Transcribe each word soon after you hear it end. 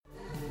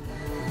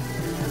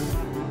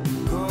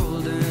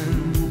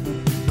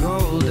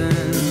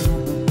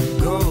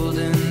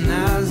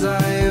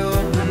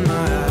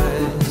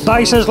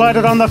Bases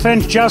loaded on the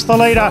fence, just the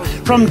leader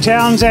from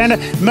Townsend.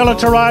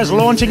 Militarised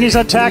launching his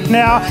attack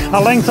now.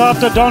 A length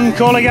after Don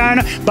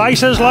Corleone.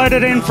 Bases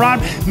loaded in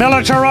front.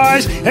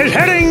 Militarised is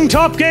heading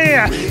top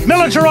gear.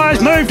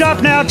 Militarised moved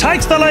up now,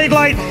 takes the lead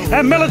late,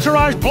 and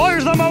Militarised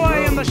blows them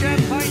away in the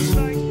Champagne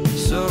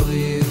Stakes. So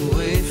you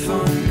wait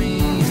for me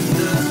in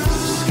the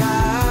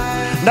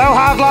sky. No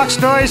hard luck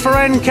stories for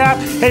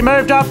NCAP. He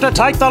moved up to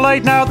take the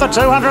lead now at the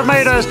 200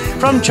 metres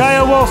from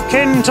Chaya Wolf.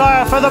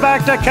 Kintyre for the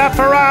back to Cap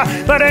Ferrar,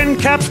 but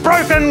NCAP's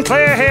broken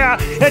clear here.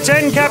 It's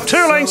NCAP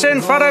 2 lengths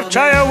in front of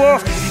Chaya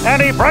Wolf,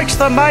 and he breaks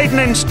the maiden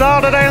in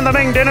style today in the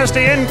Ming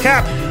Dynasty.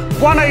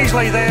 NCAP won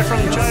easily there from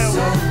Chaya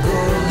Wolf.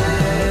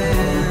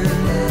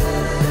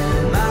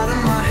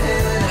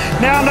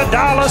 Now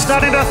Nadal is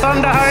starting to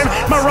thunder home.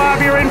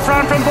 Moravia in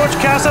front from Butch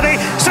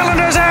Cassidy.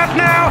 Cylinder's out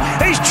now.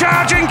 He's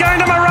charging, going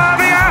to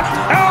Moravia.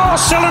 Oh,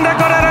 Cylinder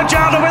got out of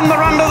jail to win the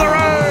Run to the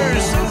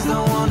Rose.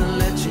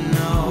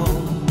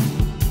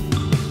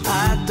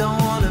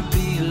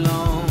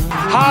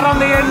 Hard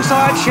on the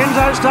inside,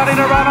 Shinzo starting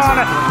to run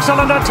on.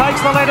 Cylinder takes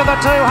the lead of the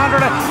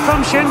 200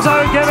 from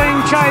Shinzo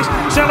giving chase.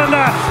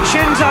 Cylinder,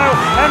 Shinzo,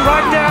 and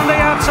right down the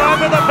outside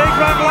with a big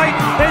run late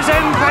is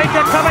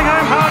Baker coming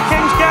home hard,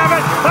 Kings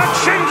Gambit. But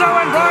Shinzo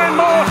and Brian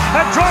Moore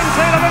have drawn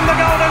clear to win the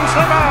Golden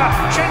Slipper.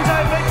 Shinzo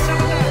beats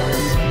Cylinder.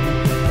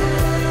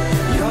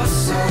 You're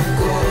so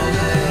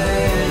golden,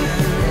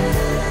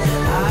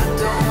 I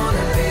don't want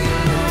to be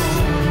alone.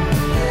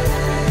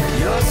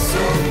 You're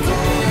so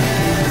golden.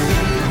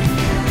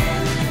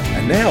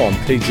 And now on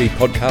PG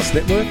Podcast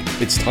Network,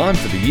 it's time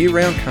for the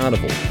year-round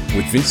Carnival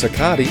with Vince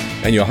Accardi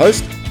and your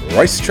host,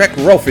 Racetrack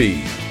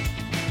Ralphy.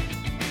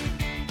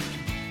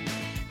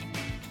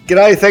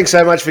 G'day, thanks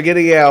so much for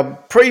getting our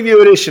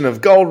preview edition of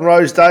Golden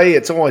Rose Day.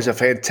 It's always a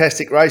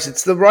fantastic race.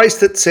 It's the race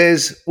that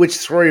says which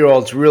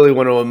 3-year-olds really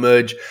want to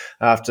emerge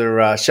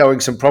after showing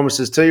some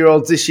promises.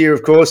 2-year-olds this year,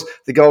 of course,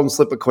 the Golden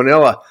Slipper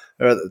Quinella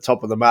are at the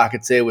top of the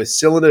markets there with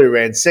Cylinder, who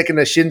ran second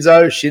to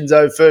Shinzo.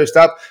 Shinzo first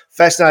up.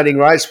 Fascinating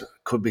race.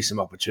 Could be some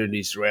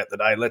opportunities throughout the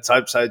day. Let's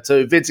hope so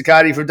too. Vince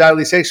Accardi from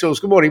Daily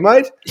Sexuals. Good morning,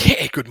 mate.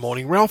 Yeah, good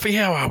morning, Ralphy.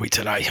 How are we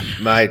today?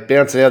 Mate,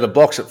 bouncing out of the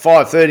box at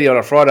 5:30 on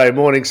a Friday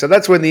morning. So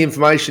that's when the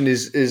information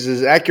is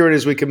as accurate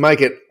as we can make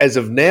it as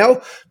of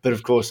now. But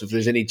of course, if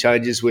there's any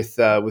changes with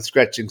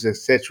scratchings,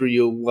 etc.,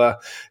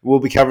 we'll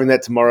be covering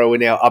that tomorrow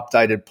in our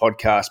updated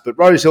podcast. But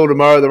Rosehill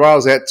tomorrow, the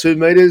rail's out 2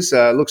 metres.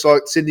 Looks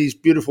like Sydney's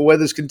beautiful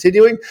weather's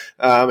continuing.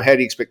 How do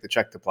you expect the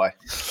track to play?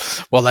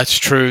 Well, that's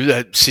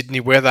true. Sydney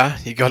weather,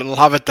 you got to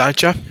love it, don't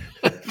you?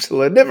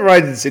 Absolutely. It never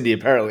rains in Sydney,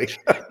 apparently.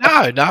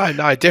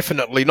 No,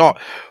 definitely not.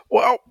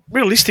 Well,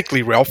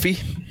 realistically, Ralphie,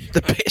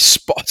 the best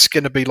spot's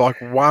going to be like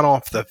 1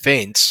 off the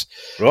fence,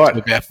 right? To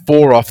about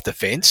 4 off the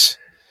fence.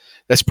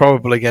 That's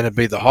probably going to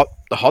be the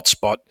hot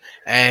spot,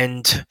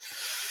 and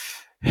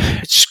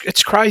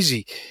it's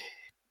crazy.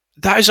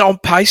 Those on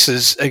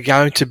paces are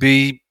going to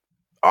be,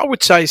 I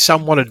would say,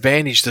 somewhat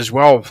advantaged as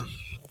well.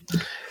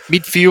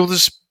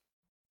 Midfielders,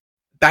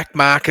 back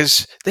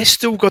markers, they've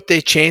still got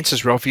their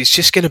chances, Ralphie. It's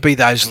just going to be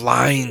those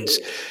lanes.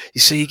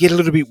 You see, you get a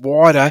little bit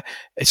wider,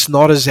 it's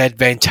not as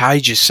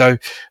advantageous. So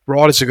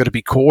riders are going to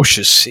be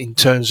cautious in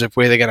terms of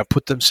where they're going to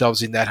put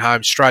themselves in that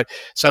home straight.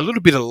 So a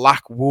little bit of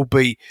luck will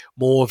be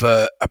more of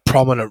a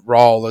prominent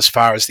role as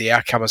far as the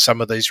outcome of some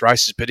of these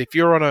races. But if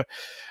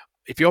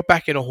you're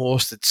backing a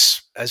horse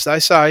that's, as they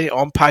say,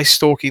 on pace,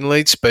 stalking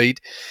lead speed,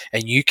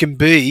 and you can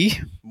be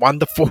 1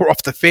 to 4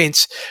 off the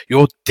fence,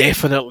 you're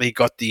definitely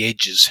got the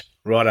edges.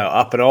 Righto,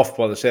 up and off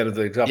by the sound of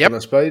things, up on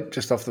the speed,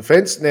 just off the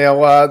fence. Now,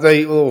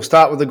 we'll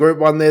start with the Group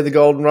 1 there, the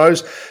Golden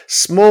Rose.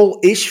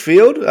 Small-ish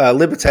field.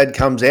 Libertad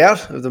comes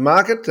out of the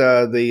market,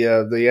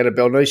 the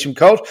Annabelle Neesham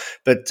colt,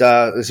 but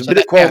there's a bit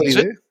of quality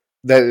there.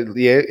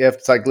 You have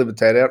to take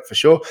Libertad out for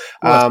sure.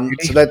 So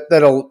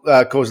that'll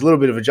cause a little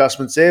bit of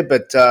adjustments there,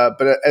 but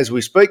as we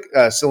speak,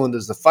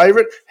 Cylinder's the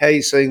favourite. How are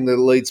you seeing the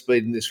lead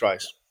speed in this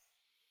race?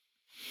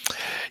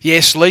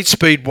 Yes, lead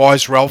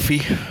speed-wise,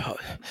 Ralphie,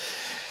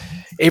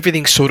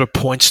 everything sort of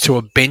points to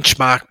a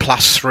benchmark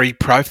 +3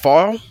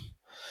 profile.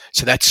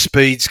 So that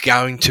speed's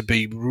going to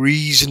be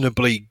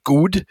reasonably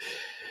good.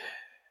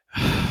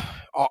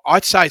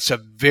 I'd say it's a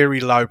very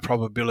low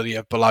probability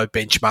of below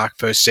benchmark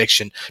first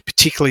section,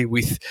 particularly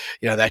with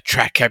that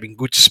track having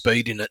good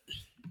speed in it.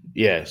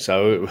 Yeah,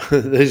 so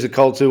these are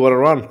colts who want to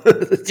run.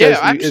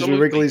 Absolutely. As we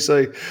regularly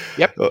see.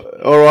 Yep.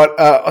 All right.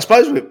 I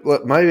suppose we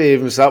maybe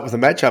even start with a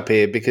matchup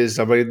here because,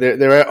 I mean,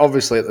 they're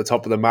obviously at the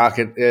top of the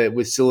market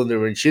with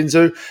Cylinder and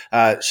Shinzo.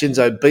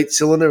 Shinzo beat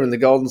Cylinder in the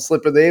Golden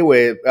Slipper there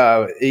where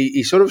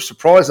he sort of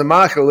surprised the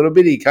market a little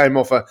bit. He came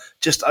off a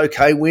just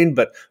okay win,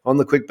 but on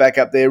the quick back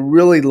up there,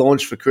 really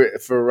launched for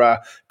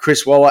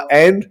Chris Waller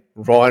and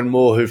Ryan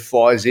Moore, who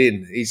flies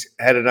in. He's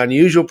had an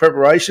unusual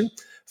preparation.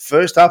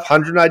 First up,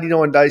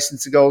 189 days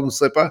since the Golden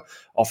Slipper,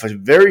 off a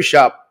very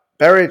sharp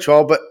barrier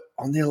trial, but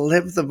on the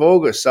 11th of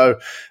August. So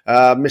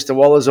Mr.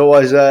 Waller's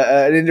always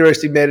an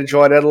interesting man to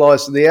try and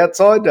analyse from the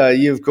outside.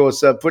 You, of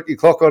course, put your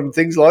clock on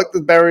things like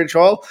the barrier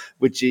trial,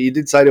 which you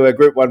did say to our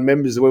Group 1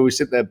 members when we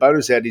sent that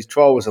bonus out, his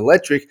trial was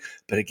electric.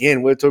 But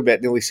again, we're talking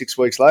about nearly 6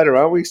 weeks later,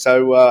 aren't we?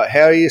 So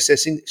how are you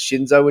assessing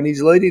Shinzo when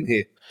he's leading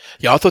here?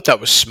 Yeah, I thought that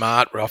was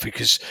smart, Ralphy,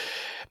 because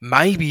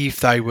maybe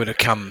if they were to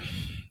come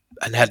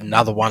and had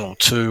another one or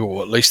two,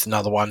 or at least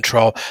another one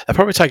trial, they'd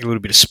probably take a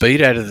little bit of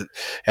speed out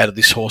of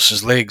this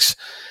horse's legs.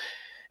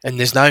 And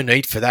there's no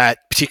need for that,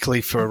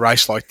 particularly for a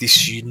race like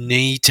this. You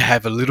need to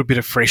have a little bit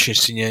of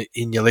freshness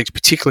in your legs,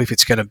 particularly if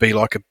it's going to be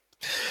like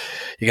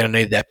you're going to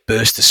need that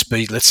burst of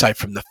speed, let's say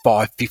from the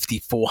 550,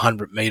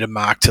 400 metre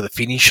mark to the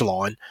finish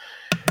line.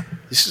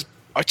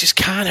 I just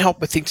can't help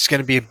but think it's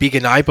going to be a big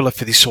enabler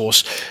for this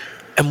horse.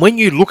 And when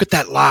you look at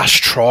that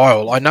last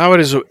trial, I know it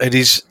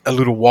is a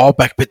little while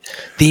back, but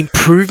the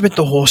improvement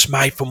the horse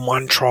made from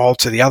one trial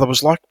to the other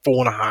was like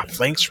 4.5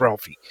 lengths,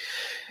 Ralphie.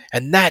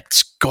 And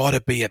that's got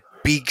to be a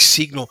big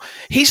signal.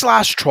 His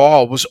last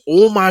trial was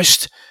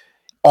almost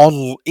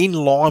in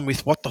line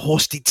with what the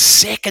horse did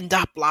second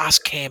up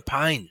last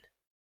campaign.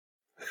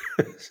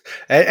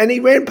 And he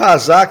ran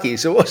past Zaki,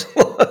 so it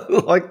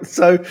was like,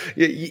 so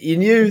you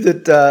knew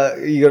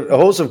that you got a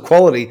horse of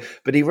quality,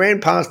 but he ran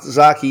past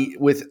Zaki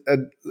with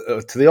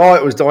to the eye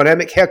it was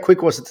dynamic. How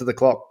quick was it to the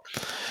clock?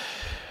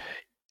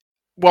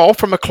 Well,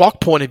 from a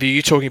clock point of view,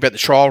 you're talking about the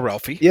trial,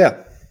 Ralphie.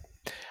 Yeah.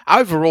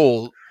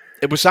 Overall,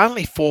 it was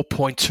only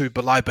 4.2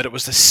 below, but it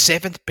was the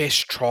 7th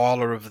best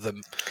trialer of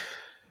the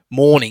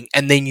morning.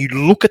 And then you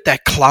look at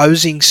that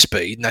closing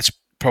speed, and that's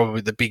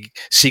probably the big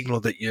signal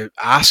that you're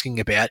asking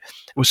about.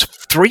 It was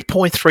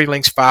 3.3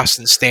 lengths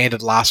faster than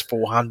standard last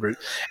 400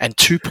 and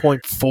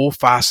 2.4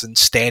 faster than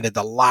standard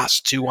the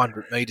last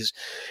 200 metres.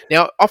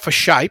 Now, off a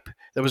shape,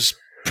 there was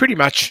pretty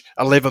much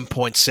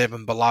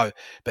 11.7 below,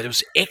 but it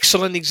was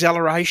excellent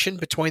acceleration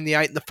between the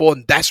 8 and the 4,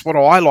 and that's what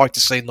I like to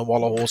see in the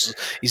Waller horses,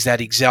 is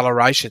that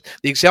acceleration.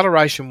 The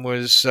acceleration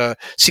was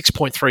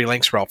 6.3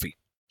 lengths, Ralphie.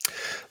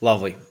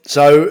 Lovely.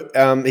 So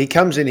he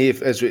comes in here,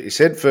 as we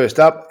said, first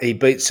up. He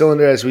beat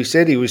Cylinder, as we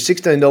said. He was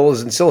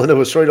 $16 and Cylinder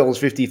was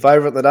 $3.50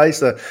 favourite the day.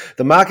 So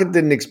the market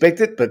didn't expect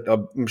it, but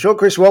I'm sure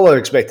Chris Waller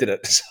expected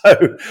it.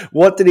 So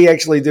what did he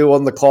actually do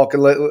on the clock?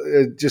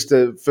 And just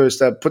to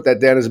first put that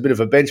down as a bit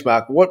of a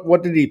benchmark,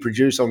 what did he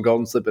produce on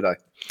Golden Slipper Day?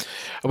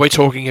 Are we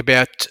talking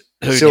about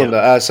who?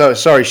 Cylinder.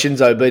 Sorry,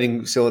 Shinzo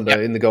beating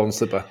Cylinder in the Golden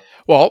Slipper.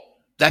 Well,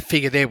 that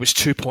figure there was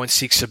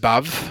 2.6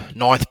 above,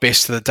 9th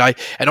best of the day.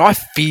 And I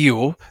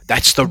feel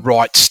that's the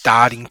right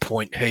starting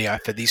point here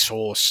for this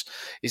horse.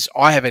 Is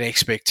I have an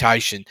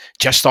expectation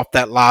just off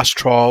that last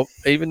trial,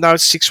 even though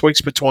it's 6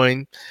 weeks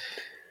between,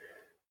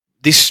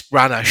 this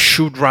runner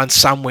should run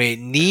somewhere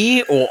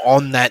near or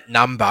on that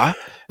number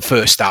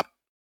first up.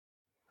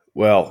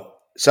 Well,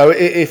 so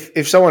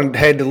if someone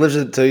hand delivers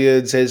it to you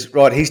and says,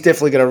 right, he's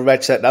definitely going to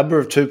match that number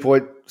of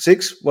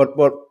 2.6,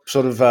 what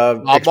sort of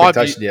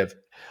expectation do you have?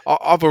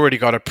 I've already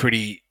got a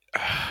pretty,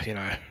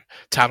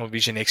 tunnel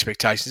vision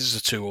expectation. This is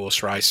a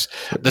 2-horse race.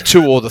 The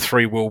 2 or the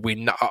 3 will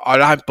win. I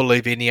don't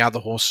believe any other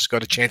horse has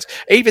got a chance,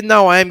 even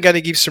though I am going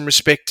to give some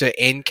respect to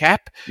NCAP,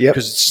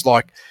 because it's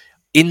like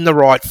in the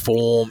right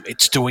form,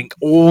 it's doing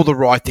all the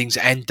right things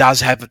and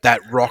does have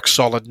that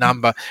rock-solid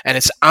number, and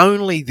it's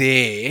only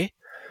there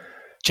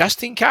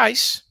just in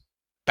case,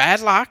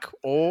 bad luck,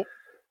 or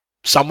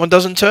someone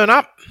doesn't turn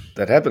up.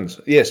 That happens,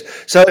 yes.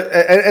 So,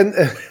 and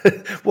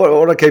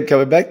what I keep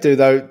coming back to,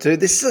 though,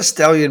 this is a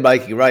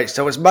stallion-making race.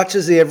 So as much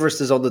as the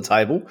Everest is on the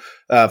table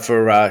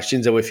for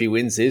Shinzo if he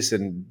wins this,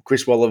 and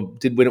Chris Waller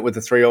did win it with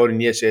the 3-odd,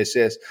 and yes.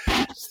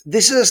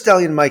 This is a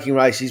stallion-making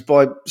race. He's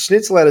by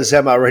Schnitzel out of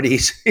Zam already.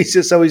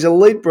 So he's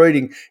elite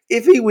breeding.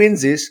 If he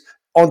wins this,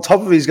 on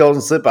top of his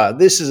Golden Slipper,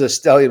 this is a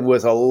stallion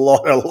worth a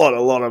lot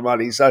of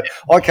money. So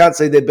I can't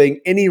see there being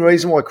any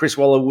reason why Chris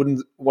Waller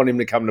wouldn't want him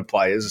to come to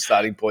play as a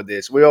starting point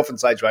there. So we often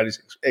say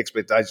trainers'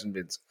 expectation,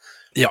 Vince.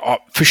 Yeah,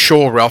 for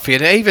sure, Ralphie.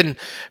 And even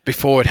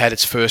before it had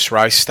its first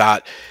race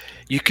start,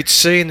 you could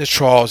see in the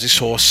trials this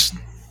horse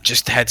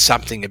just had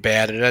something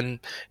about it,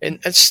 and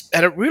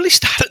it really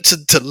started to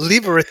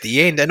deliver at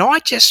the end. And I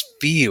just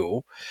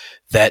feel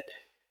that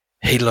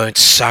he learned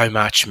so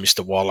much,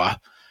 Mr. Waller,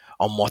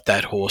 on what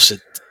that horse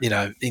had,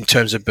 in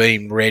terms of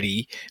being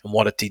ready and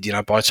what it did,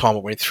 by the time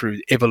it went through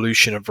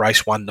evolution of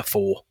race 1 to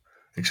 4.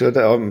 Actually,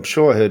 I'm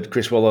sure I heard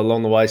Chris Waller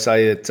along the way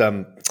say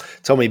that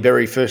Tommy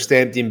Berry first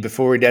stamped him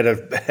before he'd had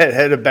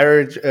a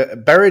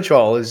barrier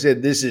trial. He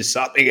said, this is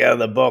something out of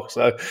the box.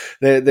 So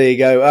there you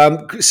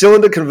go.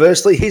 Cylinder,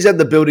 conversely, he's had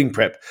the building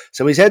prep.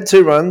 So he's had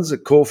 2 runs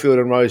at Caulfield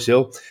and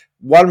Rosehill.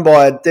 One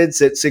by a dead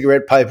set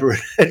cigarette paper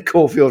at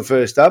Caulfield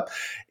first up.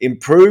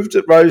 Improved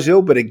at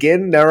Rosehill, but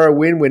again, narrow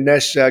win when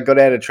Nash got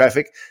out of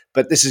traffic.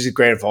 But this is his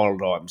grand final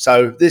time.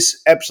 So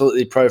this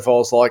absolutely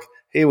profiles like,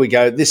 here we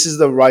go. This is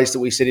the race that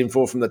we set him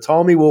for from the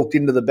time he walked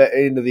into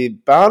the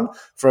barn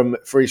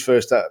for his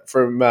first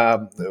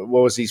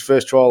his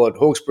first trial at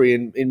Hawkesbury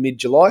in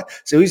mid-July.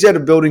 So he's had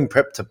a building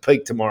prep to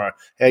peak tomorrow.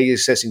 How are you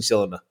assessing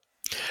Cylinder?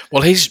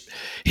 Well, he's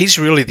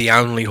really the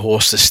only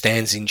horse that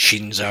stands in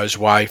Shinzo's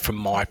way from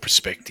my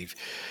perspective.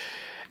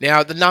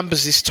 Now, the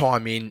numbers this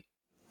time in,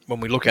 when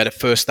we look at it,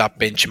 first up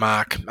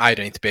benchmark,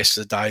 18th best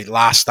of the day,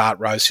 last start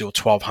Rosehill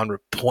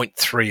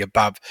 1200.3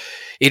 above.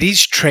 It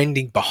is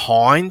trending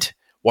behind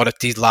what it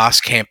did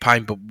last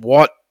campaign, but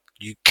what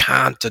you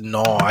can't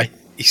deny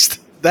is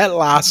that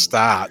last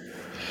start.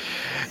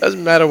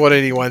 Doesn't matter what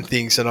anyone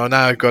thinks, and I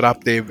know it got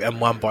up there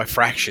and won by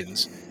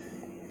fractions.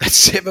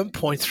 That's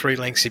 7.3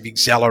 lengths of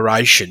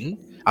acceleration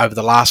over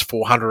the last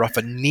 400 off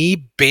a near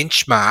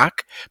benchmark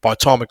by the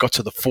time it got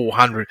to the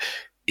 400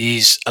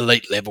 is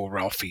elite level,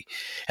 Ralphy.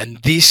 And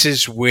this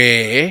is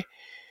where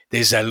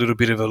there's a little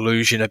bit of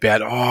illusion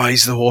about,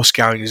 is the horse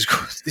going as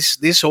good?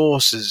 This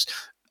horse is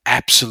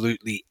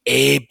absolutely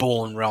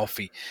airborne,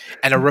 Ralphie.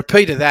 And a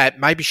repeat of that,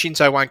 maybe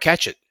Shinzo won't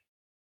catch it.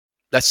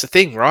 That's the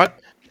thing, right?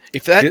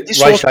 If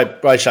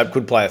that race shape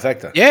could play a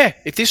factor. Yeah,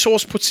 if this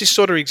horse puts this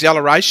sort of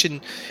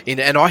acceleration in,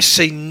 and I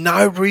see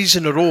no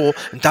reason at all,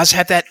 and does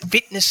have that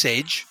fitness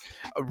edge,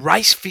 a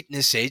race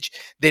fitness edge,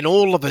 then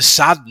all of a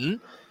sudden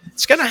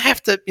it's going to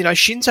have to,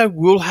 Shinzo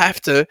will have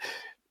to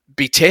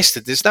be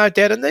tested. There's no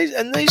doubt.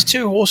 And these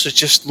two horses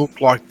just look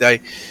like they're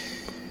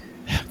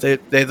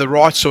the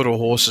right sort of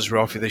horses,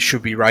 Ralphie. They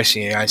should be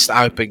racing against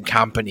open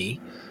company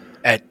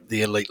at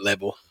the elite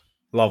level.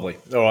 Lovely.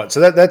 All right.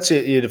 So that's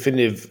your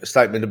definitive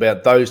statement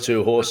about those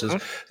two horses.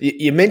 Mm-hmm.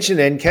 You mentioned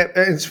NCAP.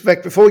 In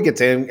fact, before we get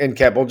to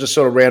NCAP, I'll just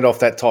sort of round off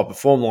that type of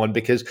form line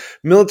because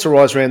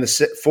Militarized ran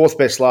the fourth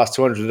best last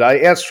 200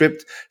 today,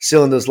 outstripped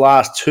Cylinder's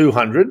last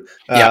 200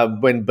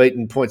 when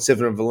beaten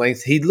 0.7 of a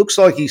length. He looks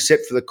like he's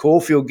set for the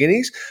Caulfield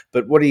Guineas,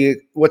 but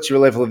what's your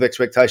level of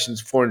expectations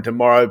for him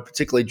tomorrow,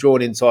 particularly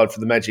drawn inside for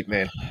the Magic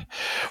Man?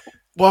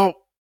 Well,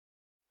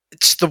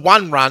 it's the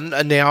one run,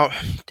 and now,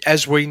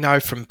 as we know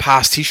from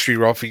past history,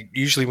 Ralphie,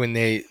 usually when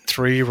they're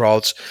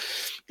 3-year-olds,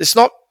 it's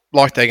not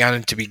like they're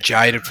going to be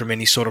jaded from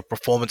any sort of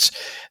performance.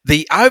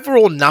 The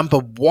overall number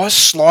was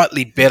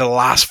slightly better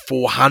last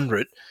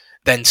 400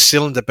 than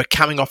Cylinder, but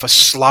coming off a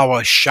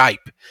slower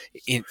shape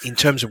in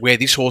terms of where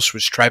this horse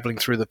was travelling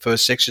through the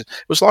first section.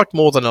 It was like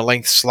more than a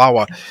length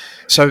slower.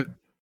 So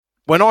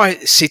when I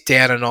sit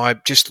down and I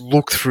just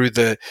look through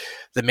the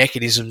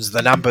mechanisms,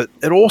 the number,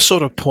 it all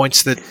sort of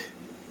points that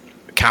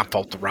can't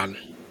fault the run.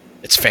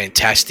 It's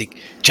fantastic.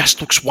 Just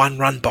looks one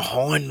run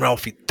behind,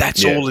 Ralphie.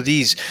 That's all it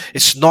is.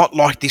 It's not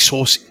like this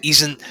horse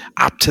isn't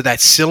up to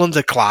that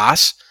Cylinder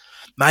class.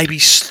 Maybe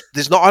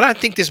there's not. I don't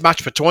think there's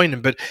much between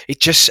them, but it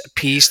just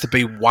appears to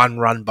be one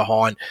run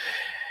behind.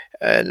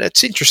 And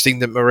it's interesting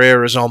that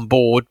Moreira's on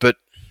board, but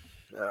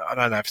I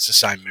don't know if it's the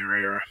same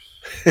Moreira.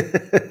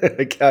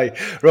 Okay,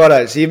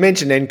 righto. So you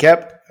mentioned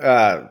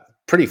NCAP.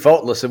 Pretty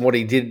faultless in what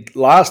he did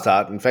last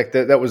start. In fact,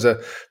 that was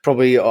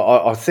probably,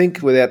 I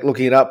think, without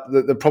looking it up,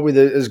 probably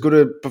as good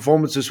a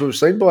performance as we've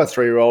seen by a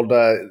 3-year-old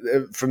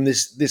from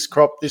this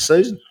crop this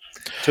season.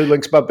 2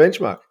 lengths above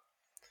benchmark.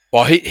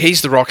 Well,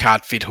 he's the rock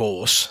hard fit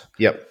horse.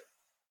 Yep.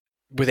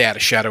 Without a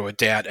shadow of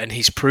doubt, and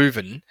he's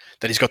proven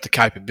that he's got the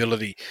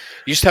capability.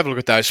 You just have a look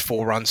at those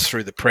 4 runs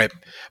through the prep.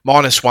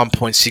 Minus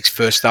 1.6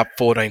 first up,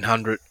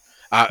 1,400.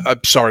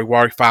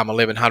 Warwick Farm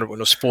 1100 when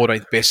it was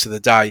 14th best of the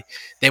day.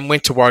 Then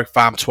went to Warwick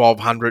Farm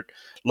 1200,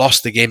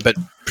 lost again, but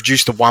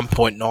produced a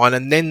 1.9,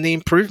 and then the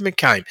improvement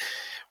came.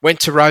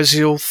 Went to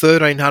Rosehill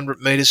 1300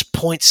 metres,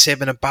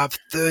 0.7 above,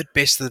 3rd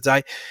best of the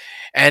day.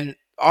 And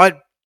I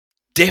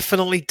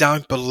definitely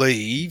don't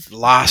believe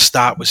last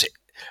start was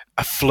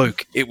a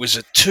fluke. It was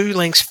a 2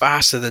 lengths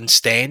faster than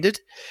standard.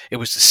 It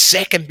was the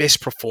 2nd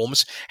best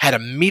performance, had a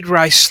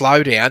mid-race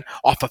slowdown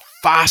off a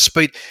fast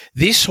speed.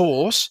 This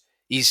horse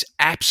is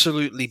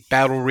absolutely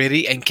battle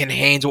ready and can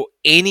handle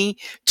any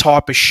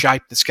type of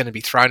shape that's going to be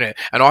thrown at.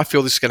 And I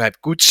feel this is going to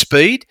have good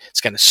speed. It's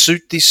going to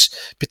suit this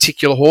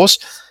particular horse.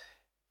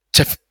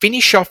 To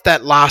finish off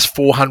that last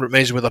 400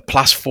 metres with a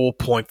plus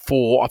 4.4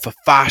 off a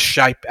fast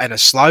shape and a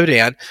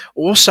slowdown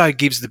also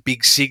gives the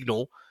big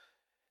signal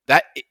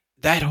that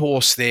that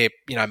horse there,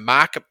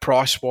 market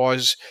price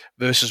wise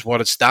versus what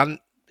it's done,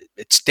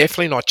 it's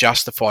definitely not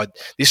justified.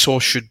 This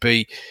horse should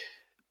be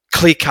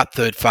clear-cut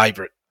 3rd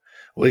favourite.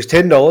 Well, he's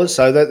 $10,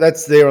 so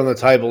that's there on the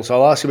table.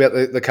 So I'll ask you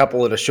about the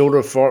couple that are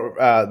shorter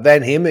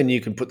than him, and you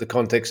can put the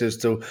context as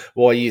to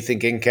why you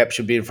think NCAP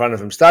should be in front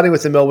of him. Starting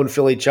with the Melbourne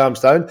filly,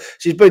 Charmstone.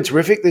 She's been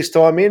terrific this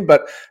time in,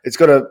 but it's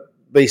got to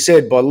be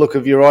said, by look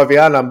of your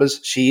IVR numbers,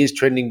 she is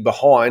trending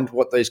behind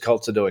what these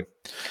colts are doing.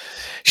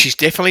 She's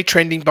definitely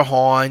trending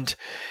behind,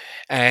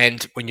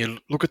 and when you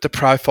look at the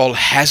profile,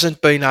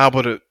 hasn't been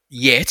able to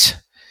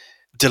yet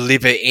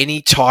deliver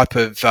any type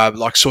of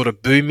sort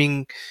of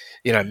booming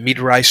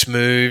mid-race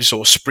moves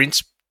or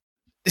sprints.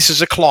 This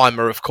is a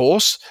climber, of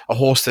course, a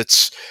horse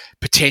that's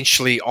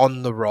potentially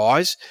on the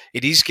rise.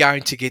 It is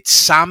going to get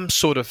some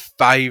sort of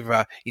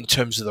favour in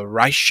terms of the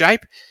race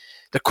shape.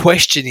 The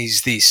question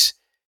is this: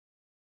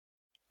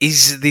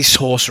 is this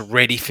horse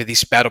ready for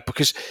this battle?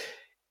 Because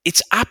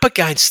it's up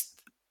against,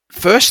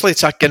 firstly,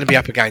 it's going to be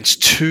up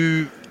against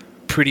 2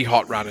 pretty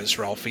hot runners,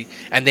 Ralphie,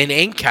 and then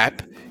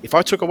NCAP If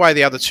I took away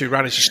the other two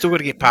runners, you still got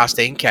to get past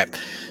NCAP.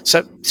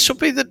 So this will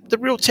be the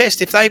real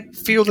test. If they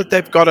feel that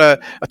they've got a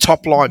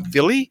top-line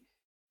filly,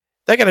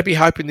 they're going to be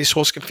hoping this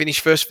horse can finish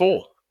first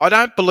four. I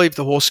don't believe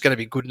the horse is going to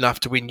be good enough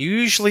to win.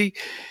 Usually,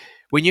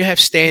 when you have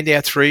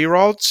standout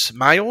 3-year-olds,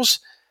 males,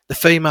 the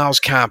females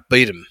can't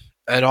beat them.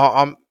 And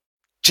I'm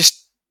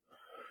just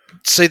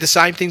see the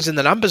same things in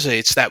the numbers here.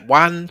 It's that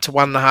 1 to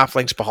 1.5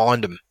 lengths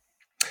behind them.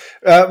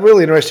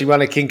 Really interesting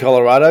one at King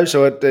Colorado.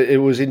 So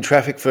it was in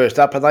traffic first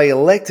up, and they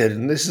elected,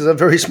 and this is a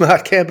very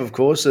smart camp, of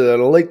course, an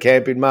elite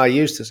camp in Mar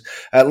Eustace,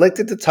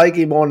 elected to take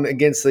him on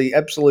against the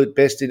absolute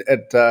best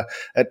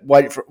at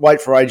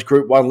weight for age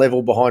Group 1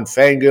 level behind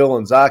Fangirl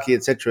and Zaki,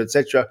 etc.,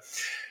 etc.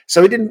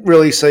 So he didn't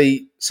really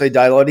see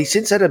daylight. He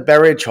since had a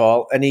barrier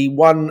trial, and he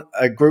won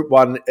a Group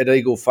 1 at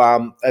Eagle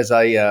Farm as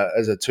a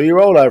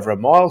 2-year-old over a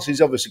mile. So he's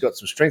obviously got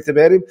some strength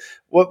about him.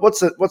 What's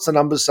the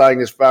numbers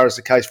saying as far as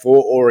the case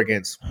for or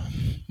against?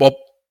 Well,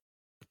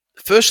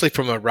 firstly,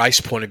 from a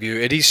race point of view,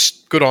 it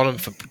is good on him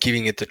for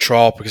giving it the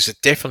trial because it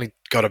definitely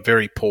got a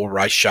very poor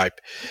race shape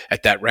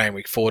at that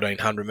Randwick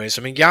 1400 metres.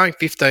 I mean, going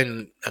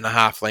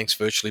 15.5 lengths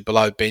virtually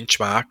below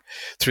benchmark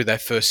through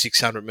that first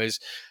 600 metres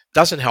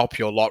doesn't help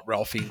you a lot,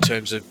 Ralphy, in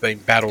terms of being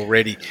battle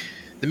ready.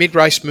 The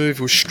mid-race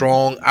move was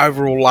strong.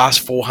 Overall,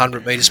 last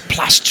 400 metres,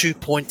 plus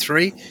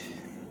 2.3.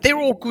 They're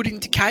all good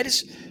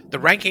indicators. The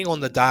ranking on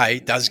the day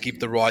does give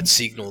the right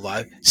signal,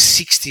 though.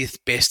 60th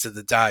best of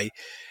the day.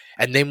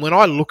 And then when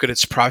I look at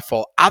its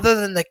profile, other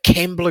than the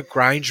Kembla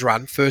Grange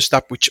run first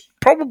up, which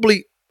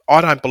probably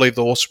I don't believe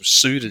the horse was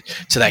suited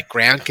to that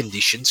ground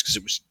conditions because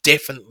it was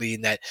definitely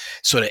in that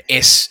sort of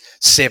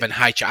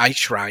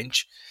S7HH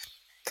range.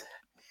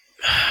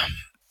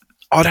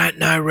 I don't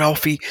know,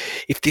 Ralphie,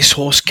 if this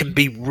horse can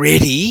be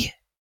ready.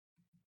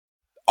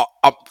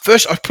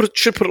 First,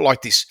 should put it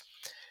like this.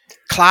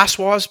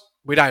 Class-wise,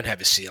 we don't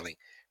have a ceiling.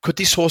 Could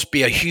this horse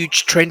be a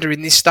huge trender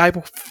in this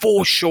stable?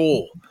 For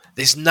sure.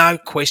 There's no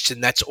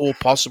question that's all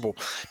possible.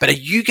 But are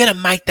you going to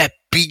make that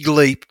big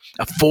leap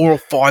of 4 or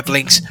 5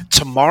 lengths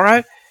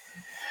tomorrow?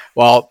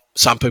 Well,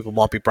 some people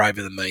might be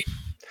braver than me.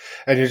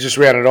 And you just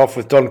round it off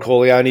with Don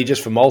Corleone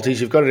just for multis.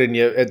 You've got it in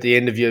at the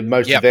end of your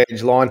most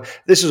advantage line.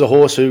 This is a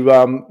horse who,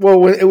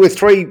 with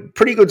 3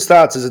 pretty good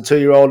starts as a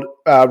 2-year-old,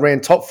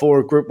 ran top 4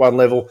 at Group 1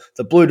 level,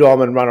 the Blue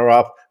Diamond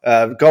runner-up,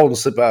 Golden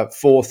Slipper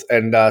 4th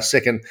and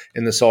 2nd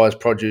in the size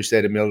produce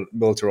there to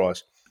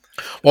militarise.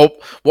 Well,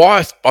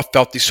 why I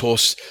felt this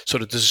horse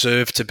sort of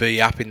deserved to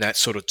be up in that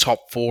sort of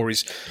top 4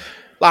 is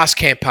last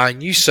campaign,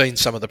 you've seen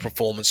some of the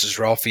performances,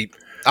 Ralphie.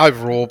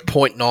 Overall,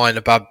 0.9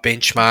 above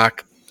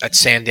benchmark at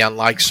Sandown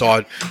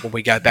Lakeside when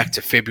we go back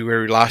to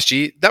February last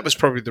year. That was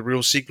probably the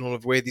real signal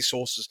of where this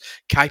horse is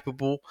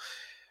capable.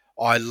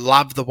 I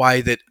love the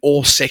way that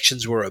all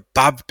sections were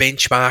above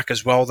benchmark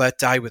as well that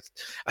day with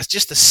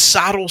just a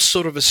subtle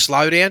sort of a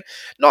slowdown.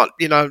 Not,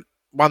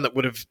 one that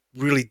would have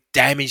really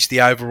damaged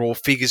the overall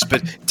figures,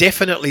 but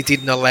definitely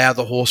didn't allow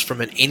the horse from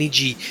an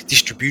energy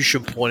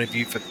distribution point of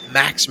view for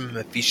maximum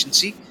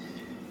efficiency.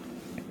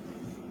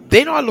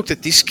 Then I looked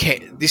at this,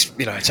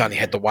 it's only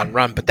had the 1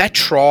 run, but that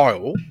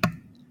trial,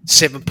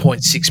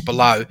 7.6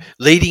 below,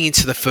 leading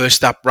into the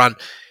first up run,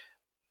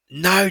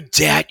 no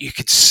doubt you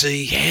could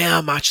see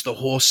how much the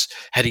horse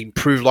had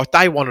improved. Like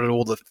they wanted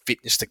all the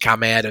fitness to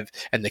come out of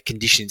and the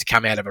conditioning to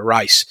come out of a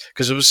race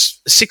because it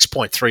was a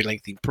 6.3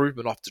 length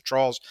improvement off the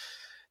trials.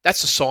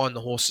 That's a sign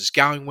the horse is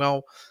going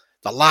well.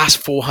 The last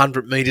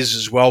 400 metres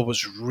as well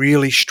was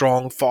really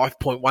strong,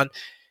 5.1.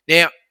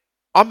 Now,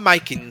 I'm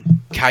making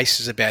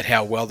cases about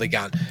how well they're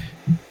going,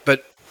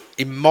 but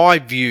in my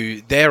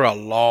view, they're a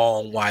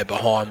long way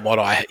behind what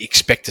I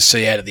expect to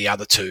see out of the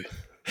other 2.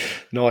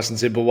 Nice and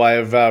simple way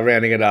of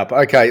rounding it up.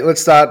 Okay,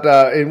 let's start,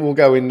 and we'll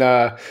go in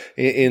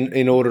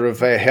order of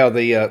how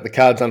the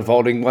card's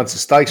unfolding once the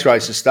stakes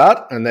races start,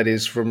 and that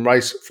is from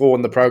race 4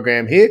 in the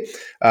program here,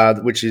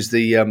 which is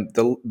the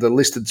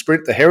listed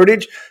sprint, the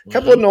Heritage. A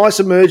couple of nice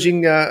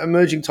emerging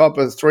type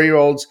of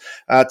 3-year-olds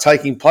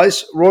taking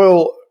place.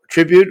 Royal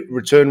Tribute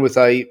returned with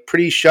a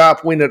pretty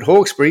sharp win at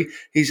Hawkesbury.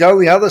 His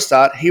only other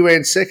start, he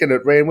ran 2nd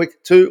at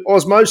Randwick to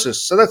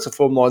Osmosis. So that's a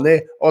form line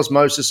there,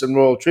 Osmosis and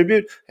Royal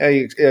Tribute. How are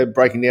you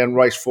breaking down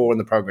race 4 in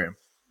the program?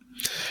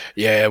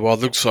 Yeah, well,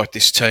 it looks like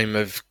this team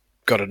have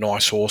got a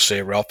nice horse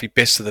there, Ralphie.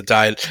 Best of the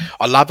day.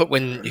 I love it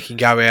when you can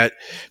go out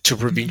to a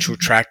provincial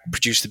track,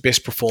 produce the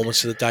best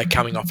performance of the day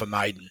coming off a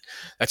maiden.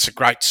 That's a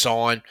great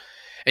sign.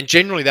 And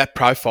generally that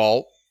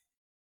profile,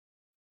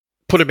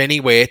 put them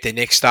anywhere at their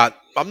next start.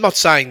 I'm not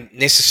saying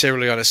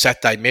necessarily on a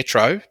Saturday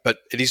Metro, but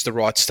it is the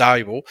right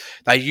stable.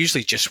 They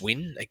usually just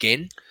win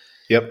again.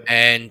 Yep.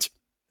 And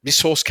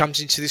this horse comes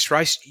into this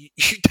race.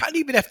 You don't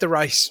even have to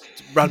run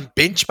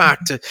benchmark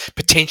to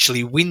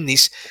potentially win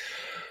this.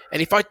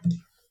 And if I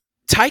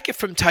take it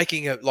from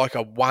taking a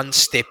one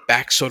step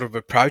back sort of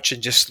approach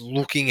and just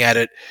looking at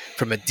it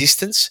from a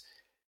distance,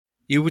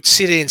 you would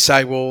sit there and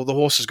say, well, the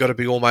horse has got to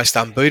be almost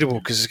unbeatable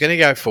because it's going to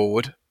go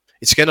forward,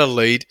 it's going to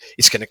lead,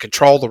 it's going to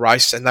control the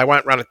race, and they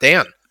won't run it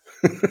down.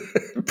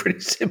 Pretty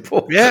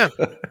simple. Yeah.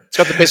 It's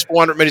got the best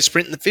 400-metre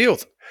sprint in the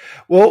field.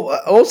 Well,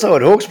 also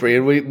at Hawkesbury,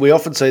 and we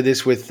often see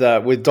this with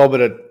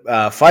dominant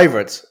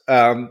favourites,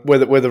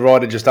 where the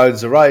rider just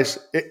owns the race.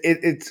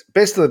 It's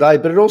best of the day,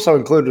 but it also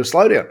included a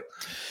slowdown.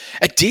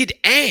 It did,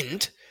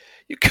 and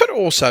you could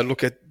also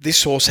look at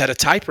this horse had a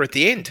taper at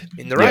the end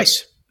in the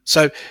race.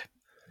 So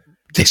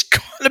there's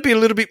got to be a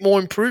little bit more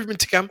improvement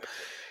to come.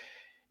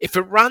 If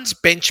it runs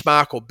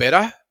benchmark or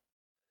better,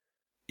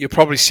 you'll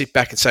probably sit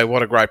back and say,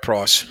 what a great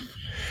price.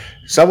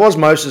 So was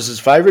Moses'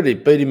 favourite. He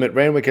beat him at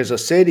Randwick, as I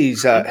said.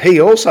 He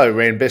also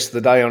ran best of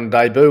the day on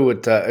debut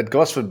at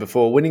Gosford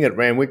before winning at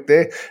Randwick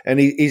there, and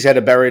he's had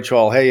a barrier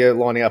trial. How are you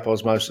lining up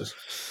Osmosis?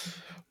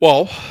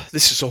 Well,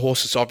 this is a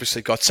horse that's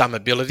obviously got some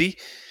ability.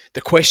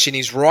 The question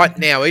is right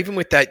now, even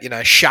with that,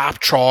 sharp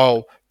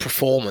trial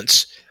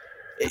performance,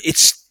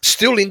 it's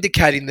still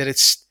indicating that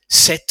it's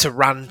set to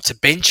run to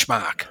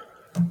benchmark.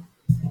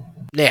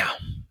 Now,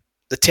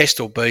 the test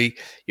will be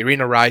you're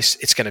in a race,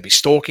 it's going to be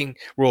stalking,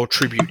 Royal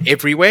Tribute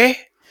everywhere.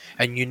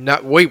 And we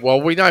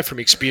know from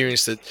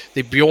experience that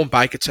the Bjorn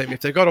Baker team,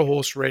 if they've got a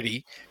horse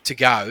ready to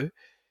go,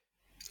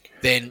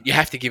 then you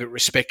have to give it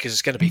respect because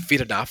it's going to be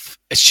fit enough.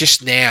 It's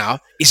just now,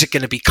 is it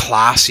going to be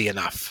classy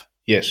enough?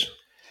 Yes.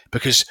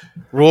 Because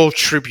Royal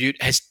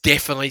Tribute has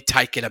definitely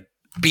taken a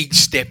big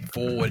step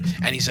forward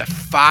and is a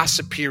far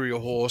superior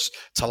horse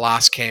to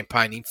last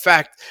campaign. In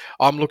fact,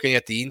 I'm looking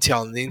at the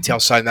intel, and the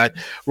intel saying that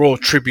Royal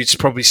Tribute's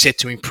probably set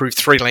to improve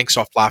 3 lengths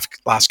off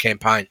last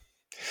campaign.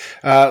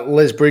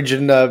 Les Bridge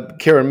and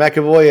Kieran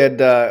McAvoy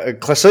had a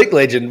Classique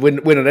Legend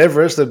win at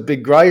Everest, the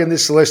big grey, and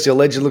this Celestial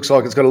Legend looks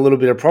like it's got a little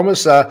bit of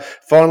promise.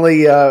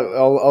 Finally,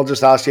 I'll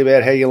just ask you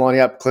about how you're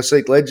lining up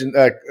Classique Legend,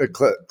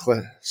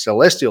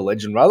 Celestial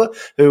Legend rather,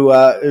 who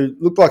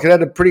looked like it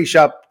had a pretty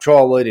sharp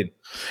trial lead in.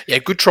 Yeah,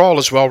 good trial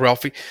as well,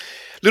 Ralphie.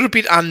 A little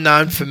bit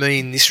unknown for me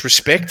in this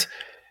respect.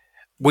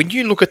 When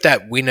you look at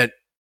that win at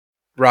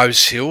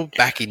Rosehill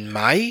back in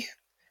May,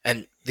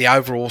 and the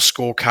overall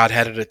scorecard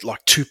had it at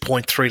like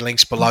 2.3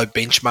 lengths below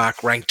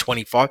benchmark, ranked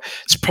 25,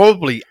 it's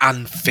probably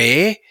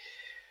unfair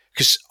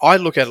because I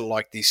look at it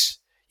like this.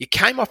 You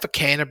came off a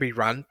Canterbury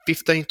run,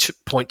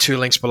 15.2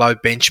 lengths below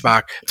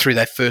benchmark through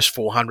that first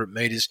 400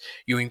 metres.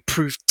 You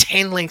improved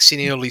 10 lengths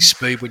in early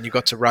speed when you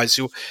got to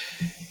Rosehill.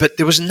 But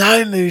there was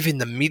no move in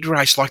the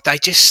mid-race. Like, they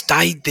just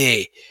stayed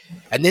there.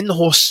 And then the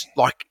horse,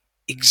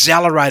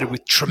 accelerated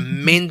with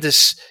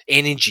tremendous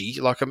energy.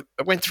 Like,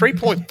 it went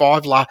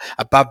 3.5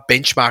 above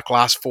benchmark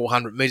last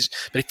 400 metres.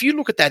 But if you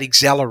look at that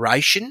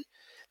acceleration,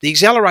 the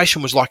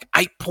acceleration was like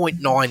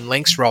 8.9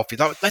 lengths, Ralphie.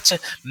 That's a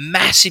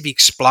massive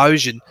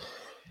explosion.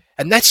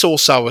 And that's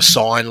also a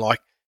sign,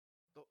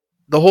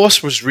 the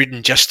horse was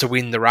ridden just to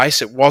win the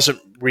race. It wasn't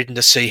ridden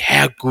to see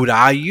how good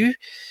are you.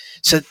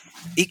 So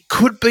it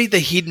could be the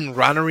hidden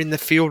runner in the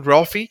field,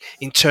 Ralphie,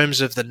 in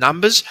terms of the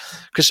numbers,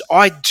 because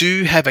I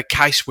do have a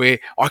case where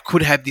I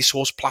could have this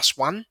horse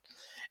 +1.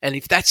 And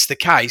if that's the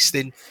case,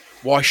 then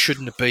why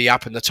shouldn't it be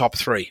up in the top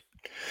 3?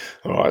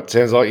 All right,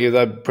 sounds like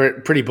you're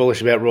pretty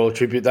bullish about Royal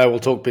Tribute, though. We'll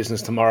talk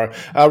business tomorrow.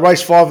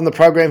 Race 5 in the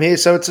program here,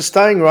 so it's a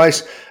staying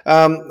race.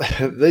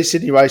 These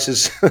Sydney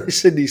races,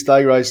 Sydney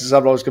staying races,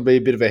 sometimes can be a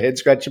bit of a head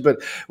scratcher,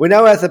 but we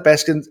know Arthur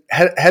Baskin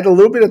had a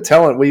little bit of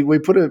talent. We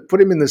put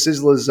him in the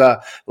Sizzlers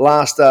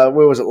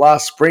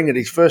last spring at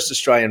his first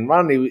Australian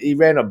run. He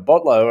ran a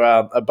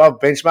Botlow above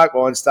benchmark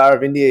behind Star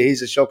of India.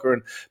 He's a shocker,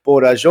 and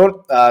Bordeaux Jean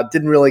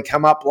didn't really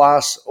come up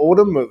last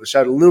autumn. It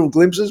showed little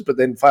glimpses, but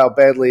then failed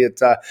badly at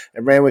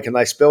Randwick, and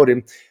they spelled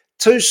him.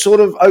 2 sort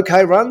of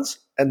okay runs,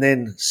 and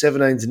then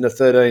 17s into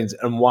 13s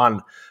and 1.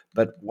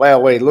 But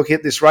wow, we look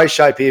at this race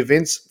shape here,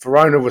 Vince.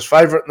 Verona was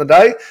favourite in the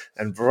day,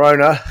 and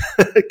Verona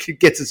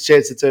gets its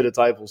chance to turn the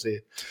tables here.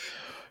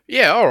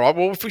 Yeah, all right.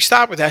 Well, if we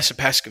start with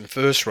Asapaskin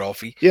first,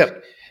 Ralphie. Yeah.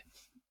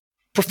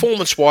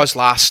 Performance-wise,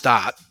 last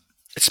start,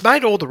 it's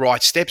made all the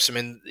right steps. I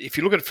mean, if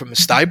you look at it from a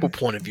stable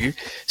point of view,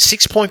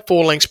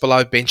 6.4 lengths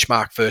below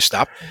benchmark first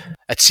up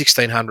at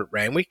 1,600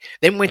 Randwick,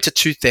 then went to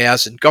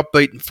 2,000, got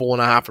beaten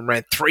 4.5 and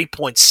ran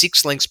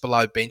 3.6 lengths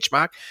below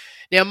benchmark.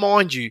 Now,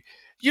 mind you,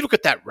 you look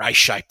at that race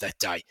shape that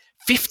day,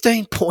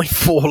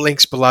 15.4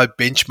 lengths below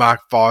benchmark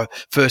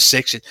first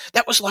section.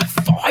 That was like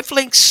 5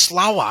 lengths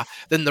slower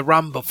than the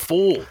run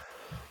before.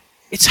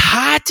 It's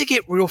hard to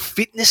get real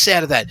fitness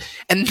out of that.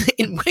 And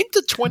then went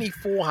to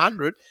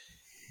 2,400,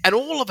 and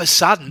all of a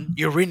sudden,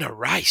 you're in a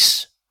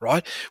race,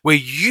 right? Where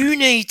you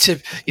need to,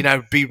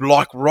 be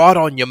right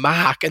on your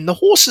mark. And the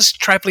horse is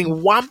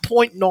travelling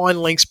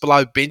 1.9 lengths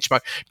below benchmark,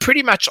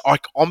 pretty much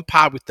like on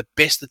par with the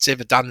best that's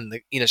ever done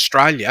in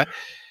Australia.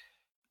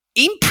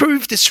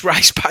 Improved its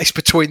race pace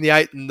between the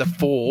 8 and the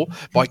 4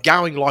 by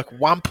going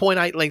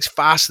 1.8 lengths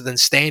faster than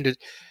standard.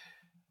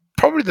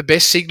 Probably the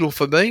best signal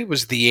for me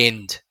was the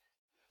end.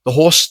 The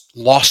horse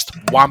lost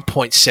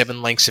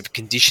 1.7 lengths of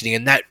conditioning,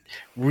 and that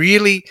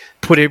really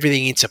put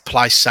everything into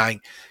place,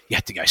 saying you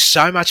had to go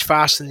so much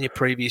faster than your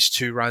previous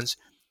 2 runs.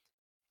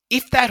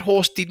 If that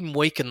horse didn't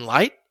weaken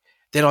late,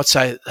 then I'd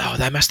say,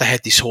 they must have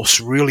had this horse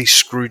really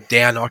screwed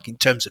down in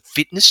terms of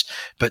fitness.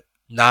 But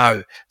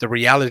no, the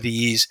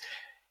reality is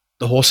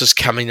the horses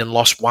come in and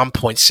lost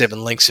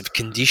 1.7 lengths of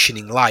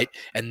conditioning late,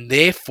 and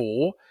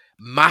therefore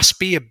must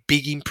be a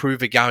big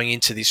improver going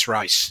into this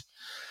race.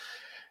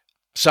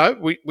 So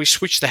we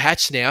switch the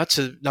hats now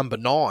to number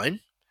 9.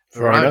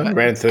 Verona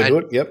ran third to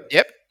it, yep.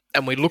 Yep.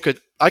 And we look at,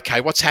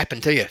 okay, what's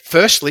happened here?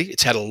 Firstly,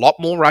 it's had a lot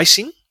more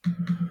racing.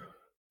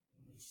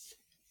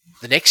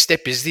 The next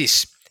step is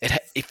this.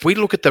 If we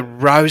look at the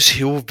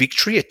Rosehill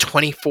victory at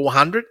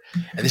 2,400,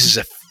 and this is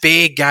a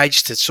fair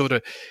gauge to sort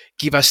of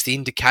give us the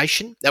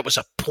indication, that was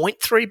a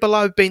 0.3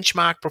 below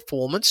benchmark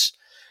performance.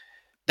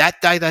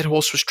 That day, that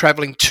horse was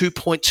travelling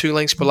 2.2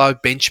 lengths below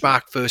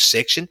benchmark first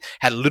section,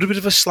 had a little bit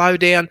of a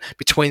slowdown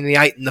between the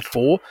 8 and the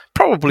 4,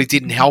 probably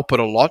didn't help it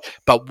a lot,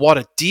 but what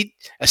it did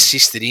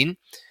assist it in,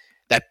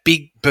 that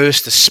big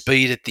burst of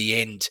speed at the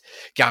end,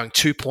 going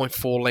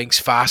 2.4 lengths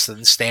faster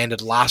than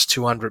standard last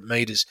 200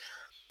 metres.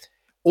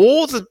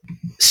 All the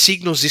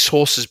signals this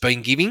horse has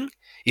been giving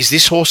is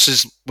this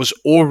horse was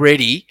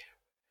already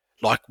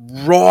like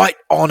right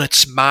on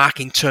its mark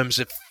in terms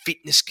of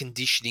fitness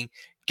conditioning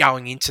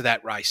going into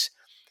that race.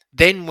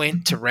 Then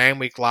went to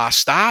Randwick last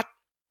start,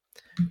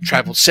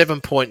 travelled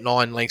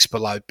 7.9 lengths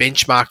below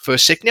benchmark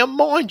first second. Now,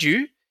 mind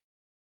you,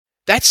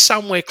 that's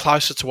somewhere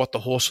closer to what the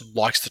horse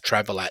likes to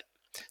travel at,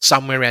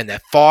 somewhere around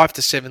that 5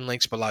 to 7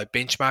 lengths below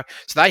benchmark.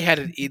 So they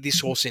had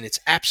this horse in its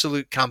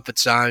absolute comfort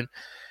zone.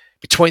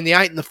 Between the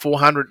 8 and the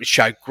 400, it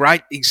showed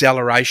great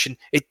acceleration.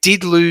 It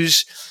did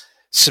lose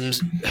some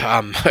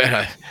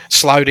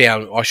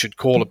slowdown, I should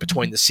call it,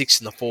 between the 6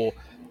 and the 4.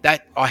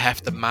 That I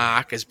have to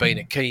mark as being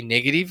a key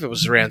negative. It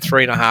was around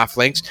 3.5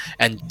 lengths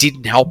and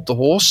didn't help the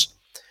horse.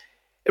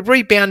 It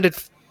rebounded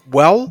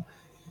well,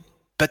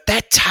 but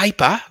that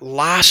taper,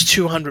 last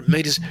 200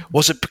 metres,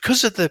 was it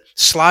because of the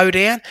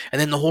slowdown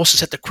and then the horses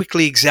had to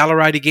quickly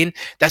accelerate again?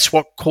 That's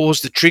what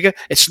caused the trigger.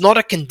 It's not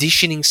a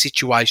conditioning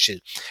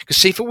situation. Because,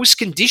 see, if it was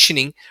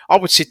conditioning, I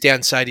would sit down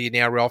and say to you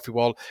now, Ralphy,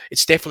 well,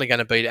 it's definitely going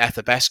to beat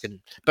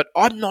Athabaskan. But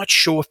I'm not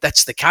sure if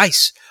that's the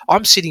case.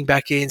 I'm sitting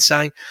back here and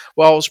saying,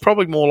 well, it's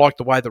probably more like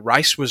the way the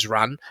race was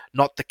run,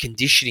 not the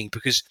conditioning,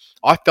 because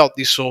I felt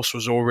this horse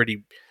was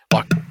already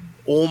like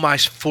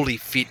almost fully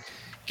fit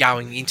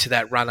going into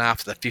that run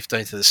after the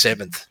 15th to the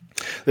 7th.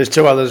 There's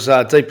two others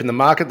deep in the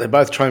market. They're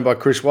both trained by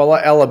Chris Waller.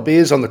 Ella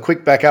Beers on the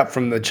quick back up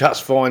from the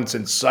Just Fine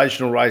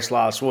sensational race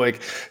last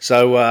week.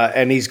 So,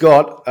 and he's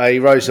got a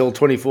Rosehill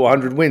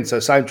 2,400 win. So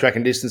same track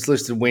and distance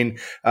listed win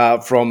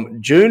from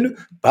June,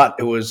 but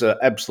it was an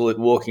absolute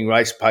walking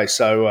race pace.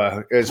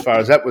 So as far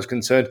as that was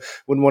concerned,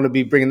 wouldn't want to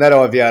be bringing that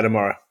IVR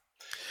tomorrow.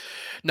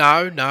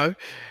 No.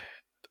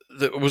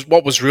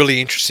 What was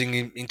really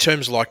interesting in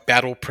terms of like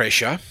battle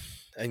pressure,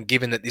 and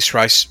given that this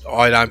race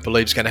I don't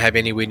believe is going to have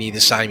anywhere near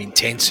the same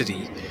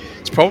intensity,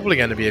 it's probably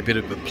going to be a bit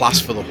of a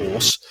plus for the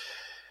horse.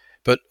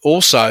 But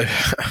also,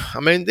 I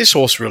mean, this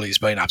horse really has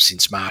been up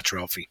since March,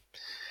 Ralphy.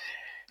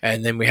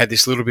 And then we had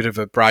this little bit of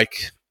a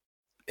break,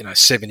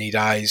 70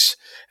 days,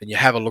 and you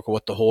have a look at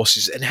what the horse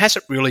is, and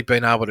hasn't really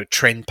been able to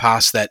trend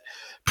past that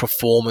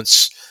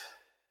performance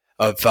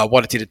of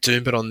what it did at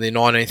Doomben on the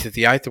 19th of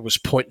the 8th. It was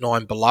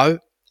 0.9 below.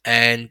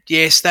 And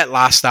yes, that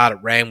last start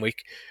at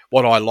Randwick,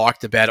 what I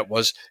liked about it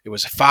was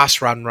a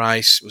fast run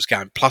race. It was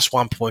going plus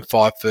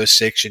 1.5 first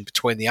section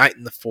between the 8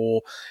 and the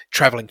 4,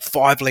 travelling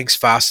 5 lengths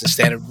faster than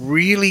standard.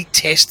 Really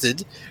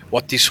tested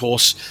what this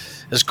horse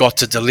has got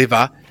to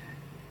deliver.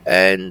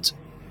 And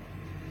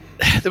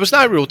there was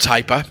no real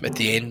taper at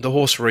the end. The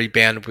horse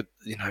rebounded with,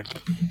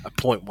 a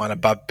 0.1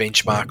 above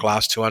benchmark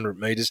last 200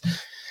 metres.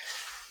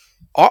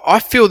 I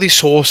feel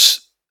this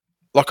horse,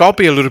 like I'll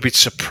be a little bit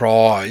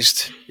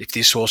surprised if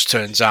this horse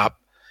turns up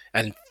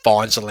and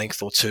finds a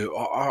length or two.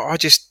 I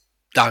just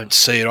don't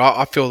see it.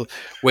 I feel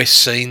we're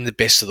seeing the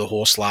best of the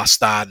horse last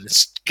start, and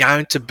it's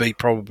going to be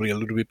probably a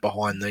little bit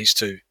behind these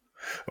two.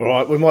 All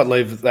right, we might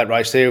leave that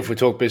race there if we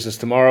talk business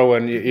tomorrow,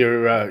 and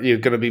you're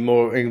going to be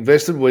more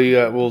invested. We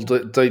will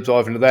deep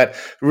dive into that.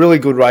 Really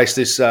good race,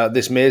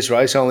 this mares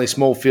race. Only a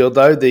small field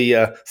though.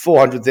 The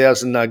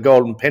 400,000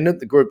 Golden Pendant,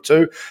 the Group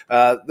 2.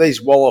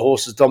 These Waller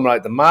horses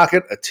dominate the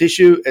market. A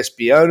Tissue,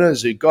 Espiona,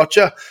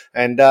 Zugotcha,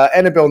 and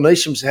Annabelle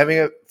Neesham's having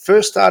a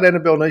first start.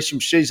 Annabelle Neesham,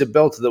 she's a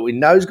belter that we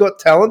know's got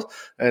talent,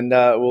 and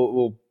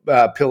we'll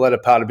peel that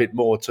apart a bit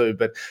more too.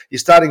 But your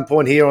starting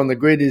point here on the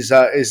grid is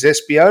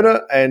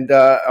Espiona, and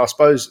I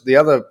suppose the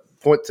other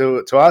point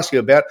to ask you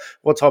about,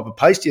 what type of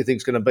pace do you think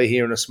is going to be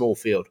here in a small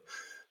field?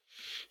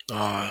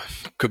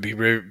 Could be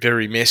very,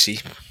 very messy.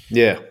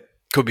 Yeah.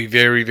 Could be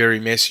very, very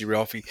messy,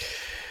 Ralphie.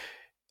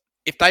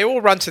 If they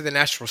all run to the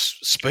natural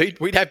speed,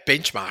 we'd have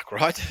benchmark,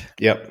 right?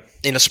 Yep.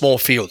 In a small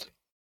field.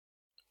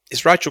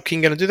 Is Rachel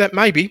King going to do that?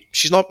 Maybe.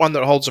 She's not one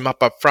that holds them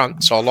up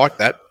front, so I like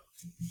that.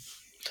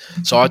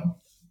 So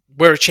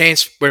we're a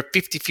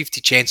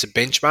 50-50 chance of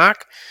benchmark.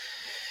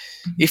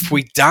 If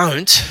we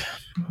don't,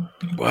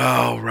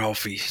 well,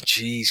 Ralphie,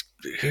 geez,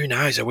 who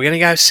knows? Are we going to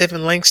go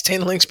 7 lengths,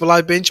 10 lengths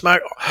below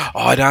benchmark?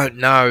 I don't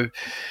know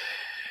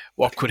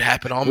what could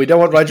happen. We don't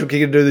want Rachel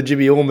King to do the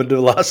Jimmy Orman do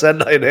last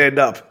Saturday and hand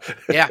up.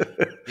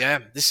 Yeah,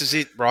 this is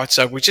it, right?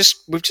 So we've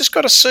just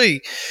got to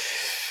see.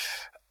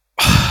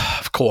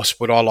 of course,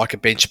 would I like a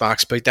benchmark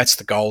speed? That's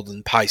the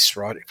golden pace,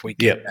 right? If we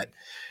get Yep. that.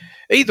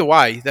 Either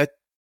way, that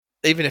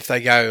even if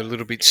they go a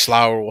little bit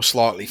slower or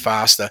slightly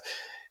faster,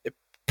 it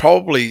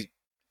probably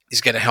is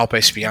going to help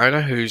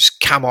Espiona, who's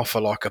come off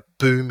a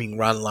booming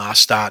run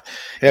last start.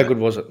 How good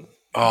was it?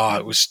 Oh,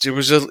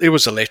 it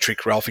was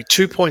electric, Ralphie.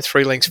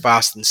 2.3 lengths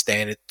faster than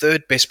standard,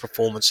 third best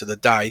performance of the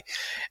day,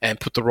 and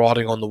put the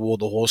writing on the wall.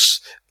 The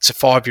horse, it's a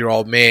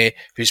 5-year-old mare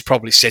who's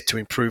probably set to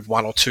improve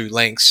 1 or 2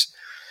 lengths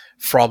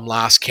from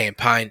last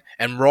campaign.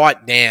 And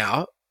right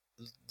now,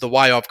 the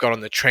way I've got on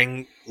the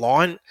trend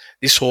line,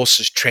 this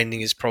horse's trending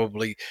is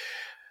probably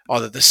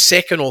either the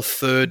second or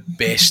third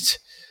best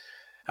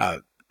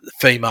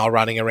female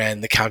running around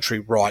the country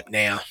right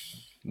now.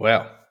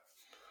 Wow.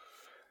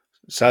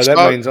 So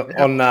that means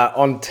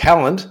on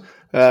talent,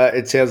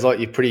 it sounds like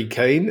you're pretty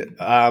keen.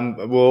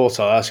 We'll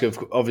also ask you,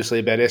 obviously,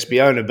 about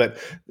Espiona, but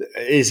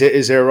is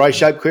there a race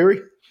shape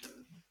query?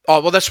 Oh,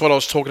 well, that's what I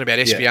was talking about,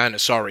 Espiona,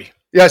 sorry.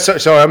 Yeah,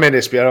 sorry, I meant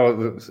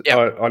Espiona.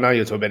 Yep. I know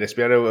you're talking about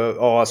Espiona.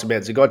 I'll ask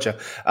about Zagotcha.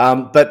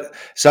 But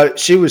so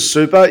she was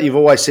super. You've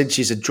always said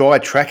she's a dry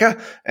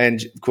tracker,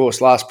 and of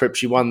course, last prep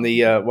she won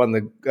the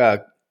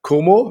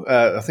Coolmore.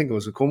 I think it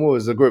was the Coolmore. It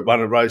was the Group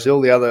 1 at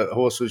Rosehill. The other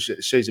horse was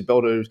She's a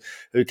Belter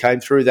who came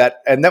through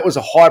that, and that was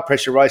a high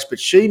pressure race. But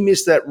she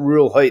missed that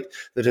real heat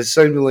that has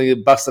seemingly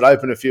busted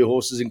open a few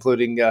horses,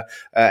 including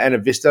Anna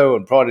Visto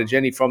and Pride of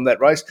Jenny from that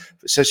race.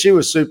 So she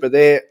was super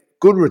there.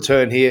 Good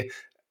return here.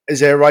 Is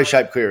there a race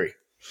shape query?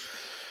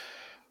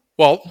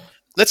 Well,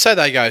 let's say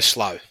they go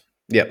slow.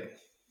 Yep.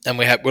 And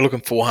we're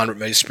looking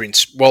 400-metre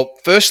sprints. Well,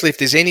 firstly, if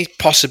there's any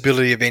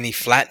possibility of any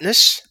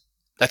flatness,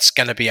 that's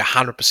going to be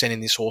 100%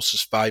 in this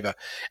horse's favour.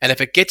 And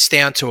if it gets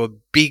down to a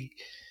big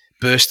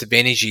burst of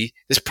energy,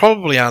 there's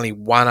probably only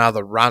one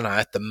other runner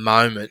at the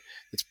moment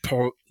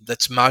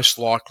that's most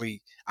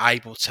likely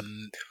able to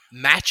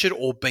match it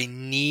or be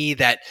near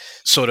that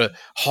sort of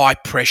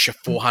high-pressure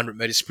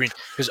 400-metre sprint,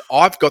 because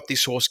I've got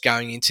this horse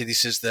going into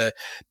this as the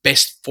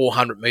best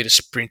 400-metre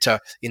sprinter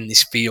in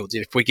this field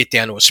if we get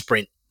down to a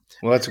sprint.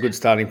 Well, that's a good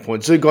starting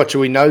point. Zagotcha,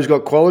 we know, has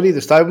got quality, the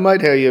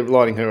stablemate. How are you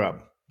lining her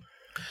up?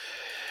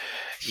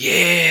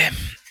 Yeah.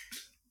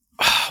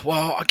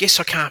 Well, I guess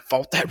I can't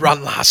fault that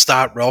run last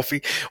start,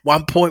 Ralphie.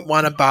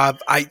 1.1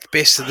 above, 8th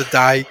best of the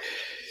day.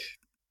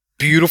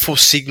 Beautiful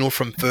signal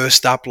from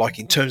first up,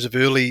 in terms of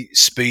early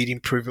speed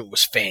improvement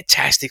was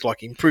fantastic.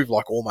 Improved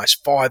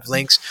almost 5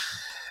 lengths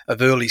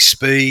of early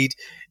speed.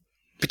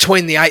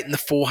 Between the 8 and the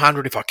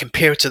 400, if I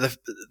compare it to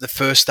the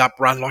first up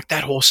run,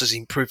 that horse has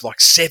improved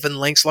 7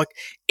 lengths.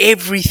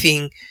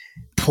 Everything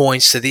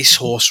points to this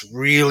horse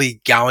really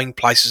going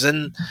places.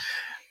 And,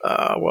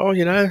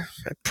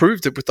 it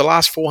proved it with the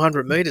last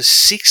 400 metres,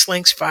 6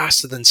 lengths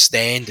faster than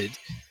standard,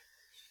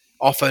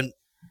 often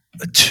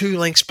 2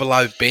 lengths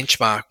below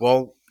benchmark.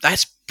 Well,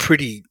 that's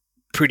pretty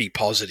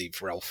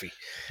positive, Ralphie.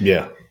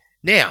 Yeah.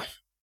 Now,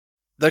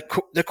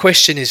 the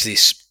question is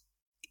this.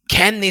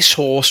 Can this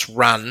horse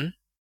run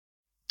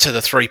to the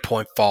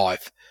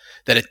 3.5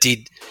 that it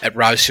did at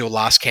Rosehill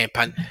last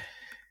campaign?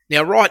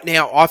 Now, right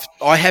now,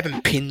 I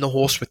haven't pinned the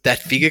horse with that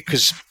figure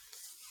because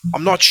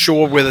I'm not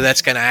sure whether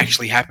that's going to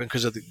actually happen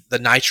because of the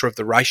nature of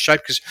the race shape,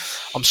 because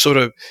I'm sort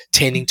of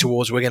tending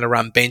towards we're going to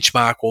run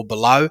benchmark or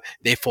below.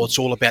 Therefore, it's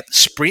all about the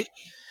sprint.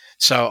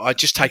 So I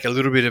just take a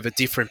little bit of a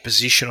different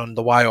position on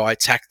the way I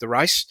attack the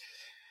race.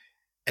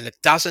 And it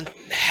doesn't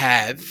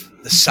have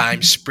the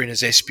same sprint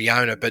as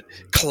Espiona, but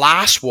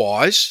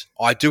class-wise,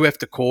 I do have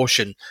to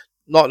caution,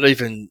 not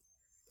even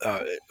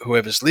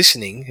whoever's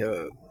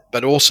listening,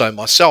 but also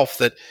myself,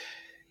 that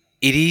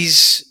it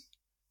is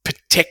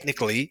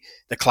technically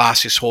the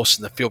classiest horse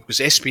in the field, because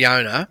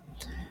Espiona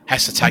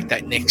has to take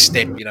that next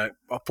step,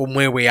 from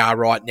where we are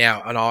right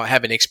now. And I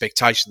have an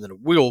expectation that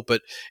it will,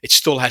 but it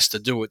still has to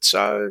do it.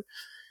 So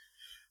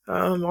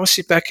I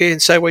sit back here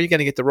and say, well, you're going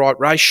to get the right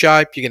race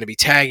shape. You're going to be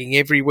tagging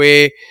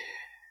everywhere.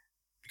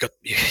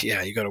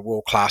 You've got a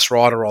world-class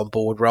rider on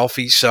board,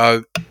 Ralphie.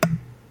 So,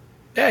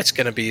 yeah, it's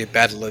going to be a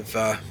battle of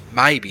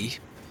maybe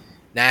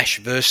Nash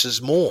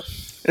versus Moore.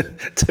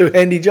 2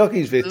 handy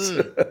jockeys, Vince.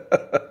 And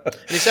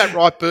is that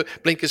right,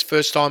 Blinker's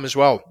first time as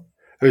well?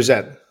 Who's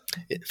that?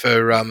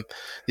 For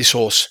this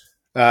horse.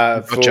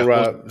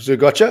 For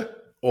Zagotcha?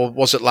 Or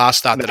was it last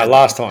start?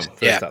 Last time.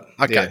 First up.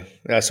 Okay.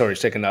 Yeah. Sorry,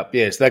 second up.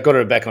 Yes, that got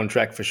her back on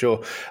track for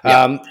sure.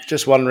 Yeah.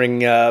 Just wondering,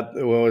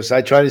 was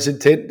they trainer's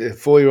intent?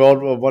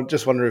 4-year-old.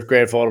 Just wondering if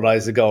Grand Final Day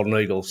is the Golden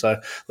Eagle. So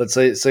let's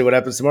see what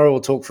happens tomorrow. We'll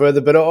talk further.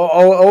 But I'll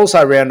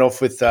also round off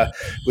with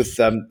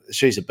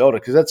She's a Belter,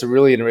 because that's a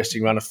really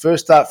interesting runner.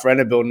 First start for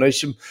Annabelle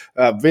Neesham.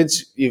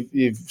 Vince,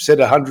 you've said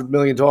 100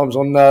 million times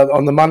on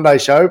the Monday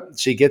show,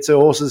 she gets her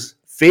horses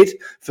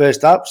fit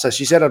first up. So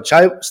she's had a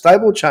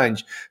stable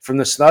change from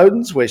the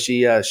Snowdens, where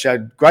she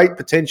showed great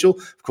potential.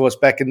 Of course,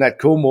 back in that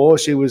Coolmore,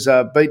 she was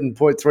beaten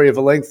 0.3 of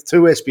a length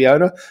to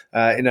Espiona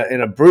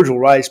in a brutal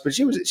race. But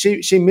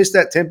she missed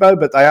that tempo,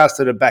 but they asked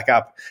her to back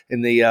up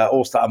in the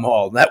All-Star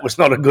Mile, and that was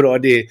not a good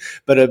idea.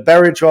 But her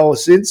barrier trial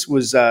since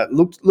was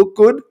looked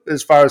good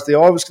as far as the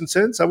eye was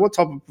concerned. So what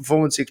type of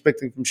performance are you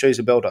expecting from She's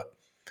a Belter?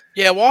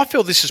 Yeah, well, I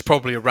feel this is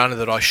probably a runner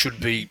that I should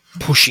be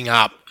pushing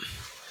up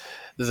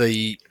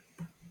the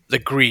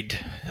grid.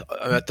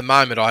 At the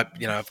moment,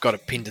 I've got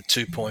it pinned at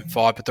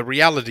 2.5, but the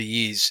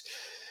reality is,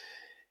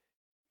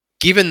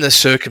 given the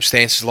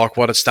circumstances like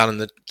what it's done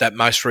in that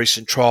most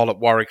recent trial at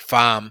Warwick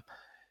Farm,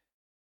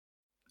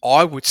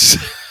 I would say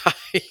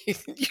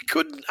you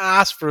couldn't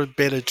ask for a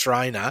better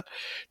trainer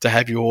to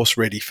have your horse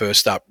ready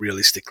first up,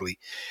 realistically.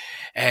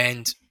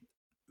 And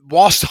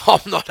whilst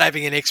I'm not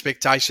having an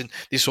expectation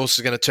this horse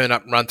is going to turn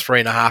up and run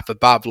 3.5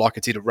 above like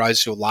it did at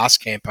Rosehill last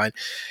campaign,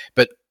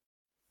 but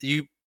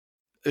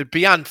it'd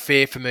be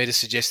unfair for me to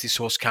suggest this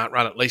horse can't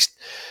run at least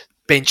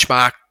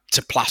benchmark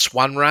to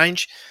 +1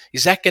 range.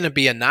 Is that going to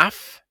be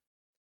enough?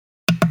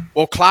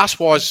 Well,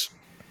 class-wise,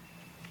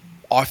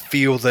 I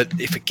feel that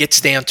if it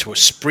gets down to a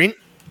sprint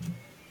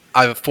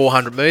over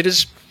 400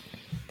 metres,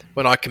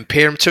 when I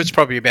compare them to, it's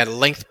probably about a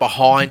length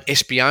behind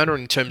Espiona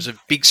in terms of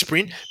big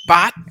sprint,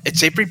 but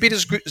it's every bit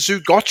as good as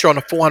Zougotcha on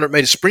a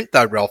 400-metre sprint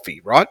though,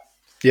 Ralphie, right?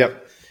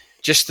 Yep.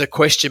 Just the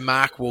question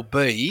mark will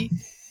be,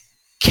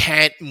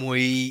 can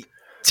we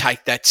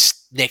take that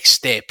next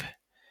step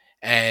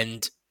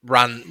and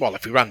run? Well,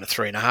 if we run to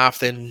 3.5,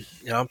 then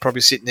I'm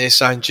probably sitting there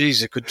saying,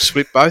 geez, it could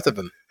split both of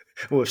them.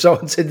 Well, if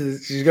someone said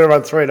that she's going to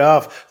run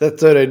 3.5, that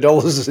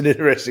 $13 is an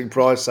interesting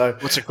price. So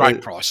it's a great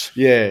price.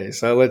 Yeah.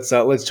 So let's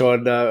try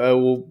and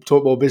we'll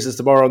talk more business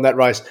tomorrow on that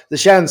race. The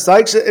Shannon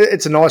Stakes,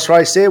 it's a nice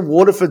race there.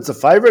 Waterford's the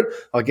favourite.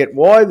 I get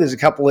why. There's a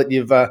couple that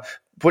you've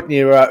put in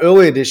your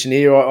early edition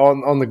here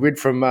on the grid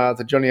from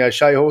the Johnny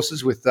O'Shea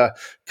horses with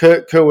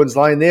Kerwin's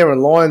Lane there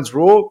and Lions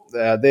Roar.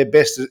 Their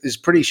best is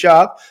pretty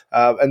sharp,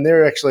 and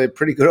they're actually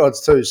pretty good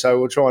odds too. So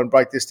we'll try and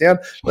break this down.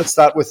 Let's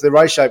start with the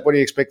race shape. What are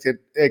your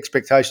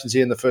expectations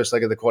here in the first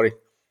leg of the quaddie?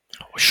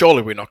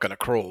 Surely we're not going to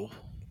crawl.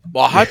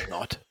 Well, I hope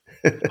not.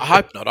 I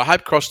hope not. I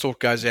hope Crosstalk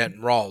goes out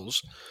and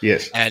rolls.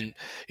 Yes. And,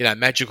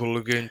 Magical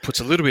Lagoon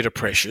puts a little bit of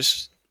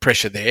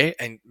pressure there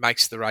and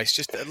makes the race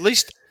just at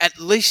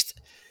least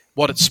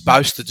what it's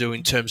supposed to do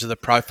in terms of the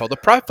profile. The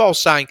profile's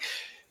saying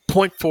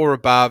 0.4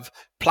 above,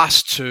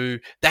 +2,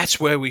 that's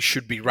where we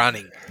should be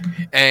running.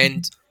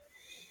 And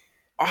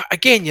I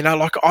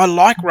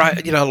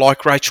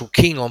like Rachel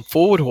King on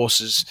forward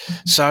horses.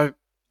 So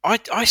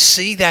I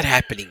see that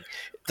happening.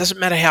 Doesn't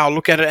matter how I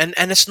look at it,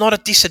 and it's not a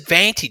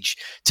disadvantage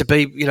to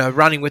be,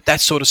 running with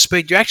that sort of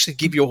speed. You actually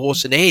give your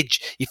horse an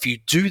edge if you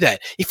do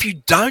that. If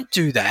you don't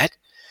do that,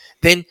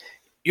 then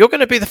you're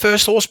going to be the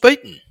first horse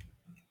beaten.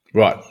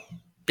 Right.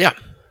 Yeah.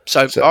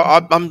 So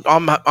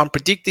I'm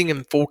predicting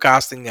and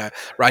forecasting a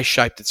race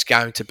shape that's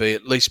going to be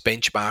at least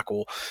benchmark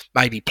or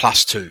maybe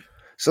 +2.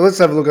 So let's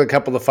have a look at a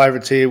couple of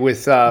favourites here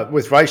with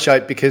race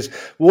shape, because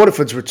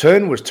Waterford's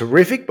return was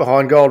terrific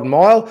behind Golden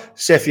Mile.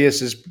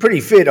 Cepheus is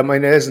pretty fit. I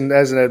mean, it hasn't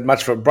had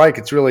much of a break.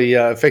 It's really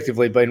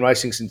effectively been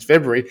racing since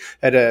February.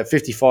 Had a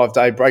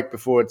 55-day break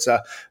before its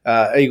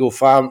Eagle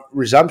Farm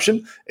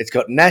resumption. It's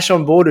got Nash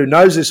on board, who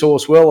knows this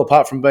horse well,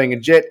 apart from being a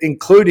jet,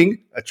 including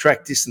a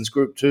track distance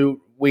Group 2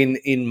 win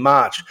in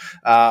March.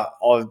 I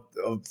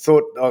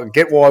thought I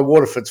get why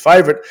Waterford's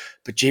favourite,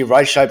 but gee,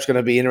 race shape's going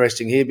to be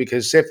interesting here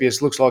because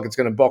Cepheus looks like it's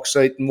going to box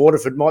seat and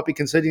Waterford might be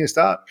conceding a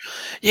start.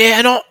 Yeah,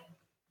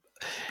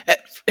 and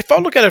if I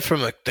look at it from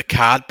the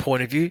card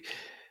point of view,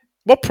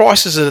 what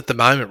price is it at the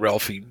moment,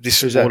 Ralphie?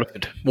 This is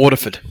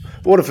Waterford.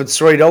 Waterford's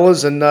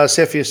 $3 and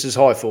Cepheus is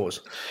high fours.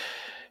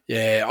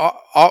 Yeah,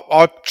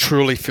 I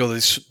truly feel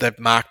they've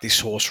marked this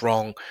horse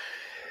wrong.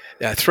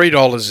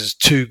 $3 is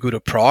too good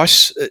a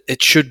price.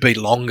 It should be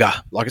longer.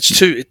 Like it's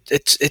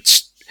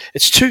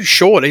too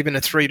short, even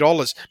at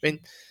 $3. I mean,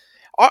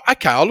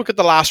 I'll look at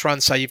the last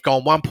run. Say you've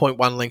gone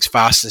 1.1 lengths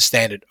faster than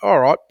standard. All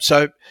right,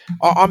 so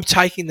I'm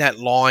taking that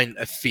line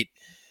of fit,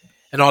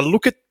 and I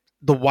look at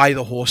the way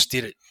the horse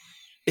did it.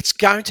 It's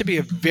going to be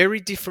a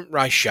very different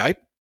race shape.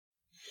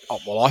 Oh,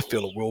 well, I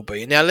feel it will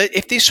be. Now,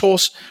 if this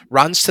horse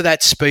runs to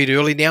that speed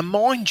early, now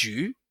mind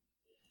you,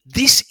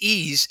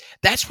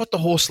 that's what the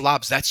horse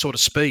loves, that sort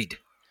of speed.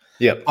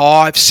 Yep.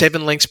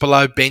 5-7 lengths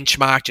below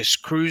benchmark,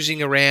 just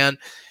cruising around.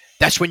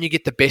 That's when you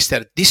get the best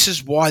out of it. This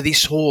is why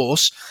this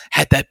horse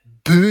had that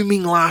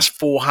booming last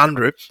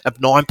 400 of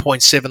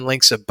 9.7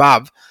 lengths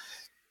above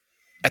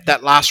at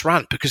that last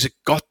run, because it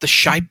got the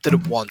shape that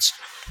it wants.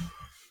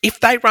 If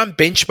they run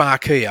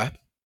benchmark here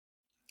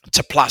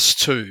to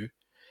 +2,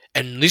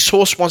 and this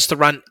horse wants to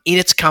run in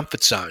its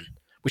comfort zone,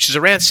 which is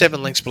around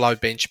 7 lengths below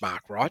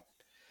benchmark, right?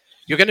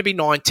 You're going to be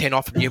 9-10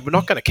 off, and you're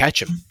not going to catch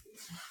them.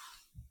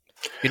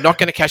 You're not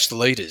going to catch the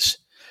leaders.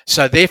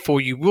 So,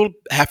 therefore, you will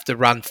have to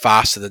run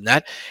faster than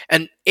that.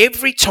 And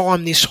every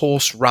time this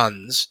horse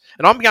runs,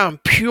 and I'm going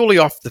purely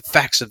off the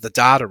facts of the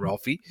data,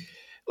 Ralphie,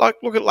 like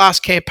look at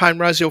last campaign,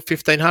 Rosehill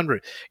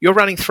 1500. You're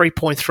running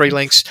 3.3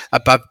 lengths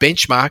above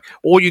benchmark,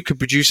 or you could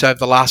produce over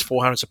the last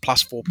 400s a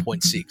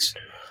 +4.6.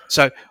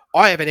 So,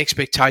 I have an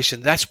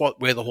expectation that's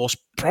where the horse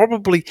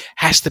probably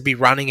has to be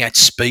running at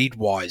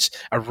speed-wise,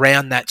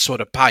 around that sort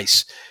of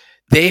pace.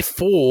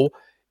 Therefore,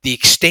 the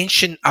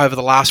extension over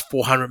the last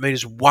 400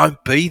 metres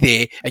won't be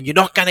there, and you're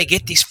not going to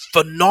get this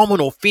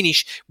phenomenal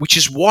finish, which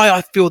is why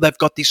I feel they've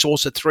got this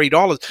horse at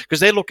 $3,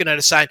 because they're looking at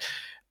it saying,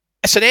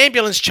 It's an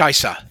ambulance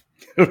chaser.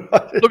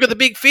 Right. Look at the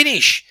big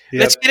finish.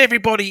 Yep. Let's get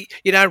everybody,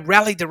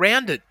 rallied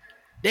around it.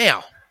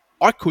 Now,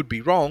 I could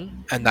be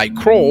wrong, and they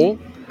crawl,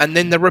 and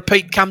then the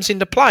repeat comes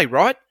into play,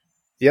 right?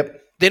 Yep.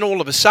 Then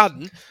all of a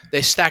sudden,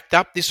 they're stacked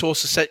up. This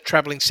horse is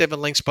travelling 7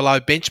 lengths below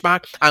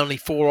benchmark, only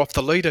 4 off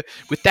the leader.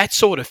 With that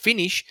sort of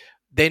finish,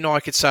 then I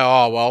could say,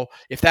 oh, well,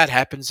 if that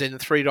happens, then the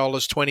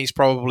 $3.20 is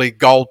probably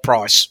gold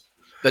price.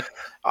 But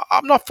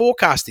I'm not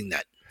forecasting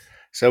that.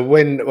 So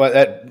when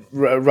that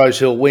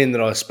Rosehill win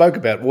that I spoke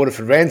about,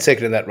 Waterford ran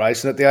second in that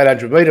race, and at the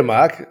 800-metre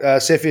mark,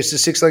 Cepheus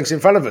is 6 lengths in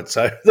front of it.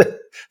 So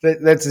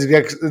that's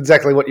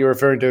exactly what you're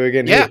referring to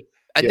again. Yeah, here.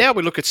 and now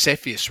we look at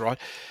Cepheus, right?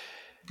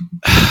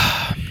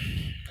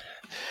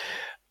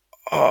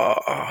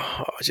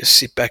 I just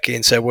sit back here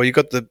and say, well, you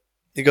got the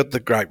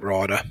great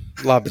rider.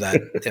 Love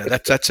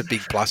that. That's a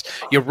big plus.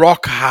 You're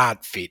rock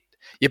hard fit.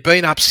 You've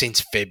been up since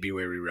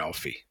February,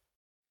 Ralphy.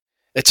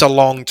 It's a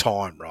long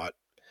time, right?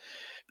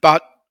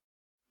 But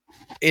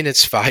in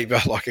its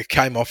favour, like it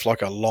came off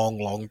like a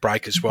long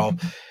break as well.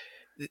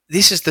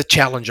 This is the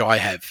challenge I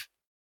have.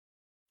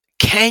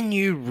 Can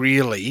you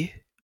really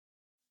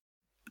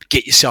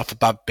get yourself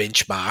above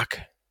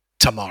benchmark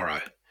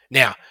tomorrow?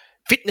 Now,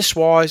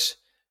 fitness-wise,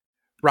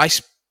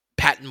 race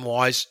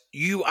pattern-wise,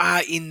 you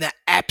are in the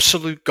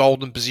absolute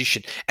golden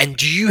position. And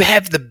do you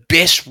have the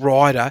best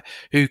rider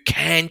who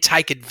can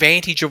take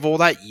advantage of all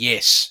that?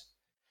 Yes.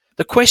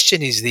 The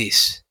question is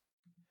this.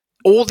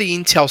 All the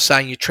intel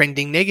saying you're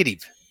trending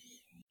negative.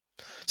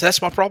 So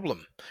that's my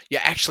problem.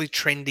 You're actually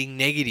trending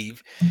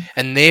negative,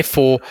 and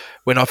therefore,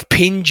 when I've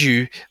pinned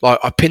you, like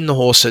I pinned the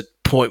horse at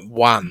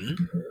 0.1,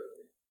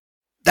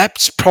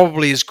 that's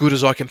probably as good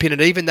as I can pin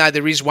it, even though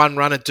there is one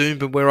run at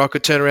Doomben where I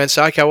could turn around and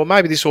say, okay, well,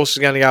 maybe this horse is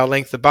going to go a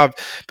length above.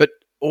 But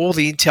all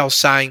the intel's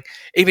saying,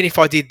 even if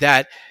I did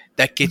that,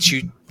 that gets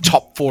you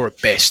top 4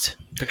 at best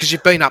because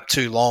you've been up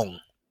too long,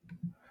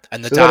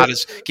 and the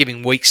data's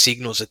giving weak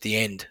signals at the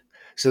end.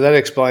 So that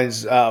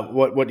explains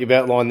what you've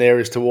outlined there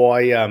as to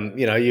why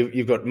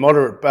you've got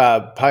moderate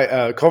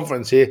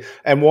confidence here,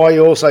 and why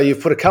you've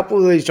put a couple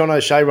of these John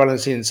O'Shea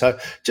runners in. So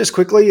just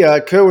quickly,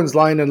 Kerwin's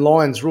Lane and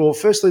Lions Roar.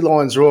 Firstly,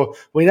 Lions Roar.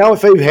 We know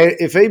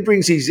if he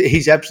brings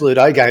his absolute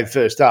A game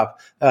first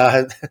up,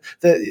 there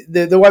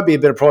won't be a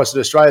better price in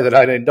Australia than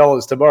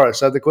 $18 tomorrow.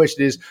 So the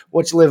question is,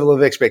 what's your level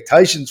of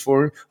expectations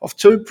for him off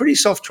 2 pretty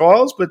soft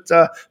trials, but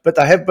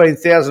they have been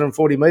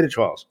 1,040-metre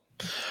trials?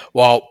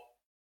 Well,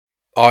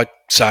 I'd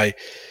say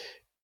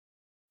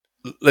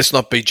let's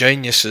not be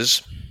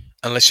geniuses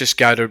and let's just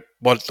go to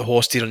what the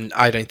horse did on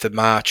 18th of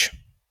March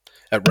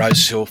at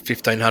Rosehill,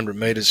 1,500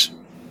 metres.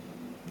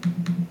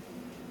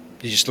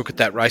 You just look at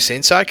that race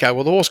and say, okay,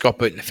 well, the horse got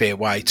beaten a fair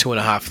way,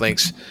 2.5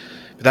 lengths.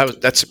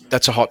 But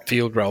that's a hot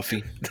field,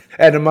 Ralphie.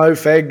 And a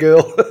Mofag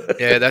girl.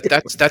 Yeah,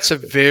 that's a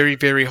very,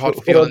 very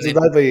hot field.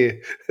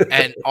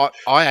 And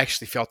I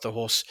actually felt the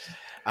horse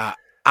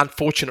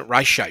unfortunate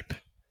race shape.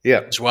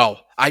 Yeah, as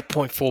well.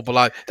 8.4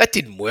 below. That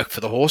didn't work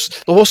for the horse.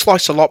 The horse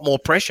likes a lot more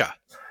pressure,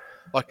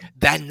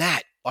 than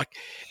that.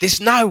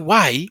 There's no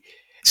way.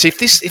 See, if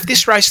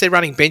this race they're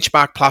running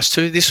benchmark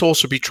 +2, this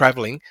horse would be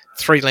travelling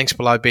 3 lengths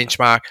below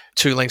benchmark,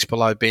 2 lengths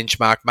below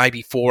benchmark,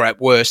 maybe 4 at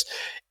worst.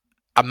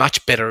 A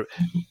much better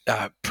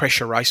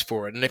pressure race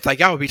for it. And if they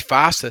go a bit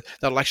faster,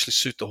 that'll actually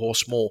suit the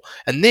horse more.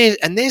 And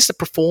there's the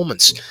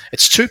performance.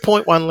 It's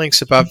 2.1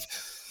 lengths above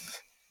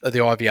the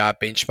IVR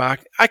benchmark.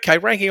 Okay,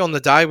 ranking on the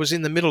day was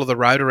in the middle of the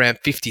road around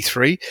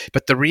 53,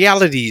 but the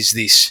reality is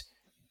this.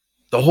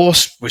 The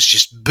horse was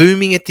just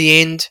booming at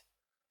the end,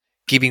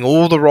 giving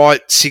all the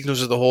right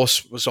signals of the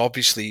horse was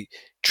obviously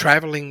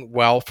travelling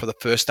well for the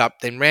first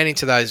up, then ran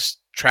into those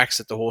tracks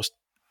that the horse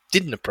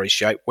didn't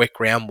appreciate, wet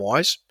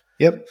ground-wise.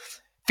 Yep.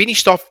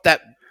 Finished off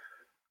that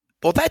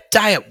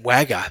day at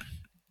Wagga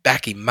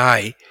back in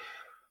May.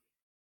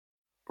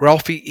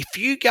 Ralphie, if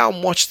you go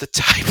and watch the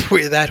tape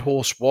where that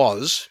horse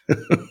was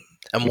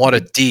and what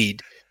it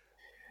did,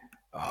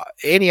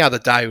 any other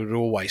day would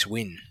always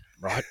win,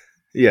 right?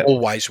 Yeah.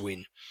 Always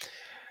win.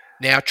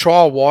 Now,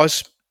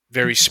 trial-wise,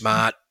 very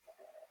smart.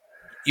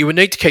 You would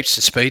need to keep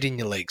some speed in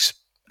your legs,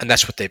 and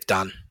that's what they've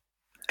done.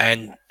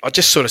 And I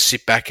just sort of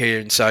sit back here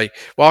and say,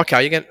 well,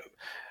 okay,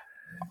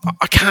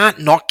 I can't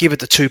not give it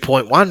the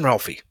 2.1,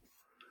 Ralphie.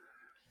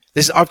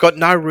 I've got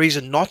no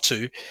reason not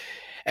to.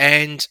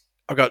 And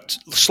I've got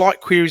slight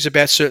queries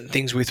about certain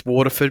things with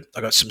Waterford.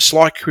 I've got some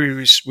slight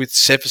queries with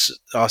Cepheus.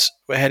 How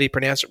do you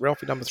pronounce it,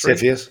 Ralphie, number 3?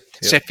 Cepheus.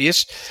 Yep.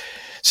 Cepheus.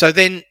 So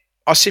then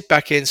I sit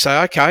back here and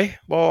say, okay,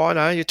 well, I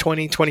know you're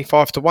 20,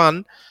 25 to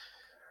 1.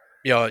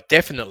 You're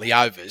definitely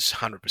overs,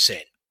 100%.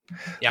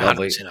 Yeah,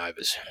 100%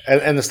 overs.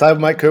 And the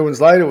stablemate Kerwin's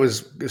Lane, it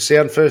was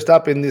sound first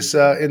up in this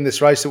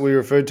race that we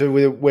referred to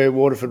where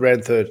Waterford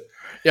ran third.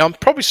 Yeah, I'm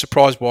probably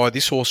surprised why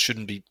this horse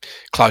shouldn't be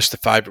close to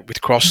favourite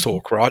with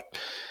Crosstalk, right?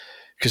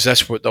 Because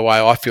that's what the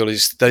way I feel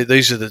is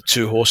these are the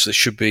 2 horses that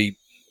should be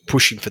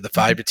pushing for the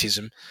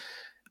favouritism.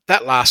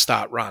 That last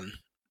start run,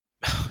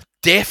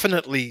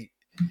 definitely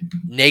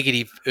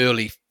negative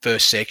early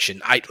first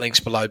section, 8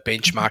 lengths below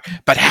benchmark,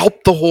 but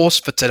helped the horse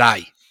for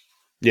today.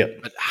 Yeah.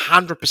 But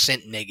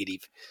 100%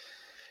 negative.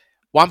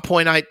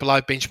 1.8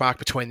 below benchmark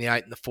between the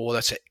 8 and the 4.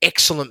 That's an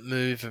excellent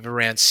move of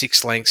around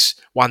 6 lengths,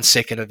 1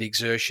 second of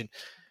exertion.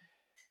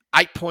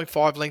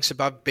 8.5 lengths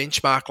above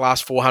benchmark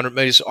last 400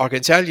 metres. I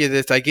can tell you that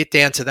if they get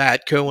down to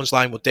that, Kerwin's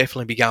Lane will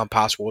definitely be going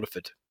past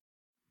Waterford.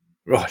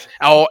 Right.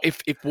 Or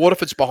if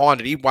Waterford's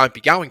behind it, he won't be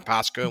going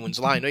past Kerwin's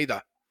Lane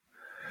either.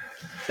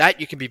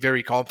 That you can be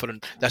very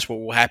confident that's what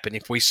will happen.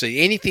 If we see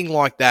anything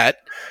like that,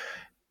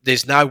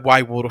 there's no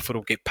way Waterford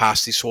will get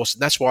past this horse.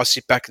 And that's why I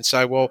sit back and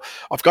say, well,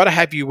 I've got to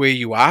have you where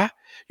you are.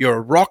 You're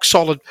a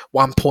rock-solid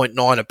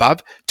 1.9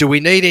 above. Do we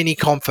need any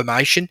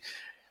confirmation?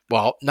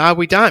 Well, no,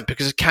 we don't,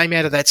 because it came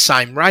out of that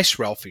same race,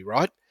 Ralphy,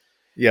 right?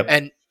 Yep.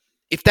 And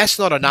if that's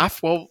not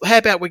enough, well, how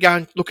about we go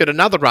and look at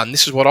another run?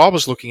 This is what I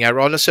was looking at,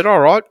 right? And I said,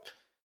 all right,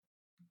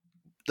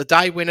 the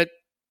day when it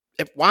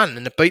won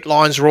and it beat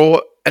Lions Raw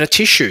and a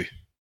tissue.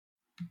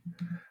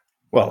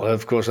 Well,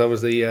 of course, that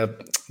was the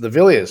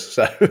Villiers,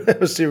 so that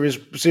was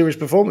serious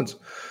performance.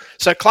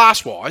 So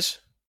class-wise,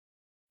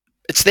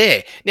 it's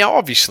there. Now,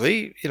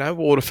 obviously,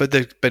 Waterford,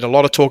 there's been a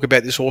lot of talk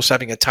about this horse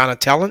having a ton of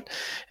talent,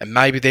 and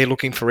maybe they're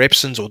looking for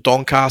Epsons or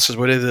Doncasters,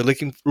 whatever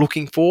they're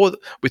looking for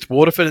with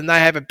Waterford, and they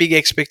have a big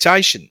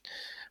expectation.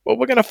 Well,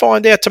 we're going to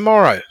find out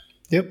tomorrow.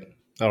 Yep.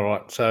 All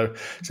right. So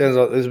sounds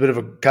like there's a bit of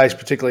a case,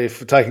 particularly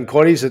for taking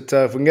quaddies, that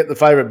if we can get the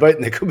favourite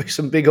beaten, there could be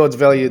some big odds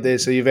value there.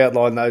 So you've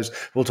outlined those.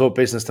 We'll talk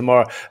business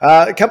tomorrow.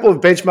 A couple of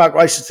benchmark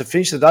races to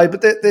finish the day,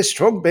 but they're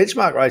strong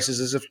benchmark races.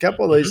 There's a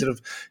couple of these that have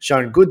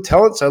shown good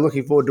talent, so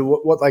looking forward to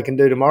what they can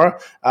do tomorrow.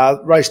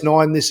 Race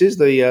 9, this is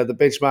the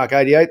benchmark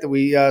 88 that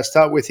we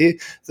start with here.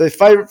 The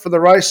favourite for the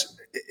race,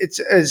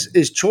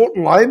 is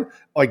Chawton Lane.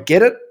 I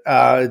get it.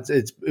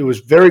 It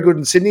was very good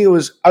in Sydney. It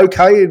was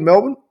okay in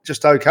Melbourne,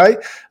 just okay.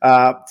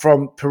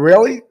 From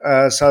Pirelli.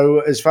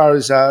 So as far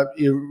as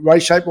your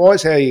race shape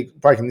wise, how are you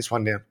breaking this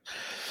one down?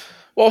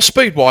 Well,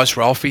 speed wise,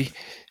 Ralphie,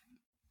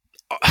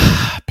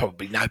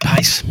 probably no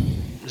pace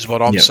is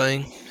what I'm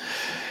seeing.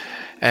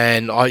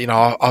 And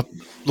I'm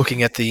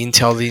looking at the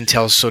intel. The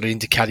intel's sort of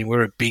indicating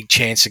we're a big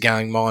chance of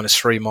going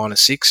 -3,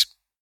 -6.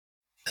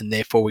 And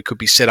therefore we could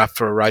be set up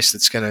for a race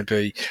that's going to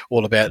be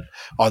all about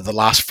either the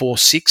last 4,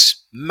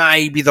 6,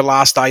 maybe the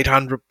last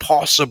 800,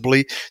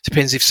 possibly.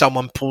 Depends if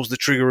someone pulls the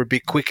trigger a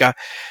bit quicker.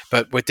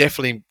 But we're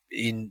definitely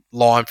in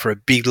line for a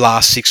big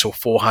last 6 or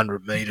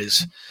 400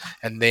 metres.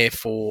 And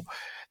therefore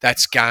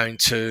that's going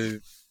to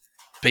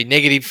be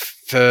negative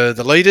for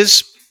the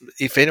leaders.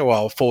 If any,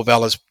 well, Four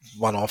Valor's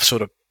one I've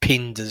sort of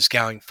pinned as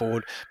going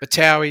forward.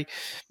 Matawi,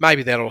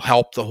 maybe that'll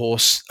help the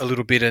horse a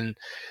little bit. And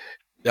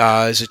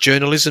is it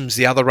Journalism's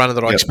the other runner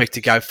that I expect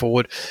to go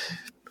forward?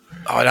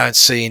 I don't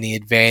see any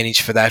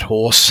advantage for that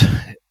horse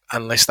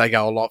unless they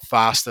go a lot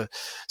faster.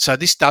 So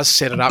this does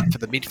set it up for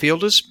the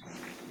midfielders.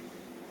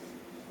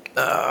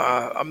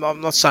 I'm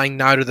not saying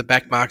no to the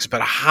back marks,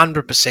 but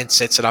 100%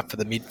 sets it up for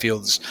the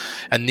midfielders.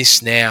 And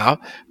this now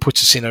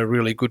puts us in a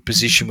really good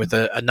position with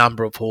a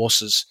number of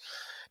horses.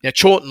 Now,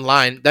 Chawton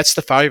Lane, that's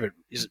the favourite.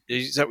 Is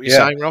that what you're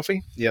saying,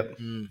 Ralphie? Yep.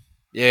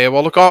 Yeah,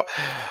 well, look,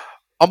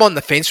 I'm on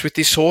the fence with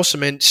this horse. I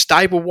mean,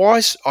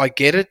 stable-wise, I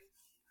get it.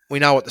 We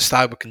know what the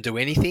stable can do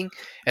anything.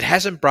 It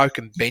hasn't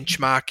broken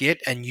benchmark yet,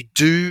 and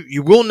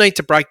you will need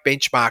to break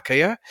benchmark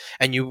here,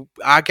 and you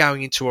are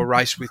going into a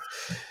race with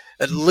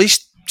at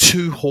least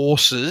 2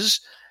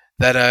 horses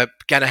that are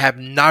going to have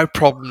no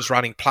problems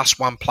running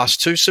 +1,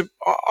 +2. So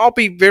I'll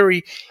be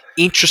very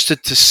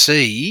interested to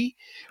see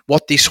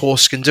what this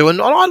horse can do.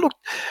 And I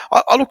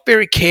look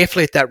very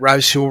carefully at that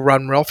Rosehill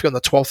run, Ralphie, on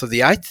the 12th of the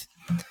 8th.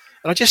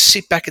 And I just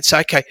sit back and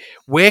say, okay,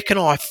 where can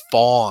I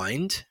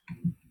find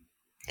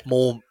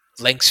more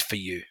lengths for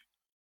you?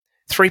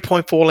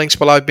 3.4 lengths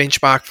below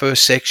benchmark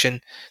first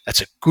section.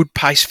 That's a good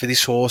pace for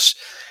this horse.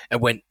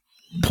 It went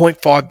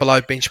 0.5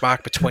 below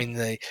benchmark between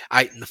the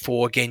 8 and the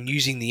 4, again,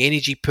 using the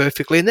energy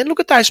perfectly. And then look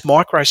at those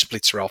micro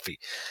splits, Ralphie.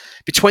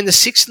 Between the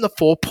 6 and the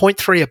 4,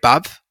 0.3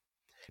 above.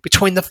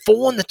 Between the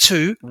 4 and the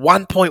 2,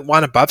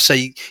 1.1 above. So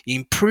you're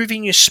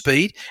improving your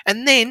speed.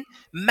 And then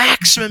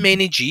maximum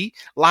energy,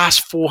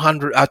 last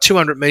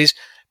 200 metres,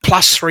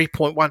 plus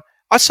 3.1.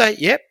 I say,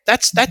 yep,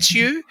 that's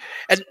you.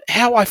 And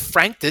how I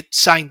franked it,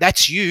 saying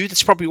that's you,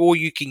 that's probably all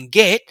you can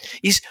get,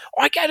 is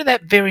I go to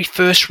that very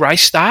first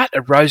race start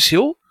at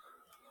Rosehill,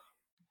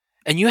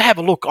 and you have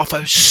a look off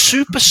a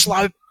super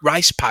slow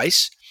race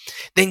pace,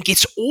 then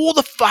gets all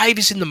the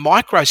favours in the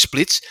micro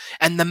splits,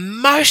 and the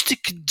most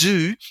it could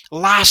do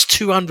last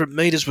 200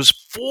 metres was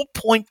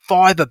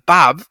 4.5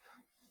 above.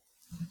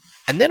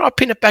 And then I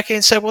pin it back in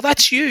and say, well,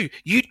 that's you.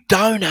 You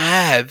don't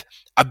have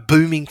a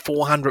booming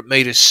 400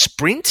 metres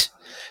sprint,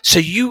 so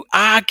you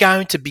are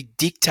going to be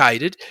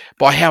dictated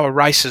by how a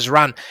race is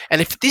run.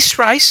 And if this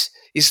race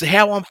is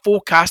how I'm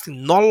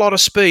forecasting, not a lot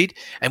of speed,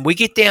 and we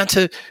get down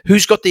to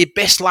who's got their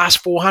best last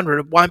 400,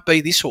 it won't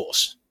be this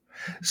horse.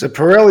 So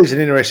Pirelli's an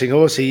interesting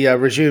horse. He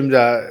resumed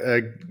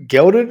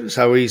gelded,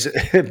 so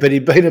but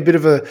he'd been a bit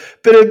of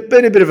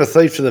a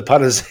thief to the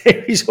punters.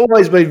 He's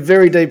always been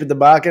very deep in the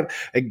market.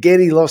 Again,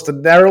 he lost it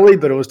narrowly,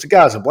 but it was to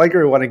Casablanca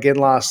who won again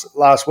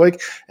last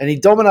week, and he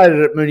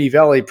dominated at Moonee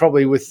Valley,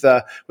 probably with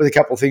a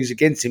couple of things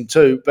against him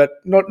too, but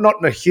not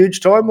in a huge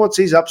time. What's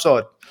his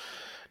upside?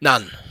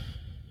 None.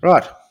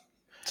 Right.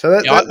 So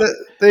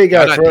there you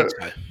go. I don't think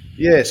so.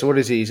 Yeah, so what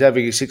is he? He's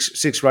having a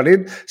six run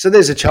in. So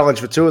there's a challenge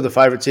for two of the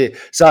favourites here.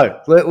 So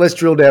let's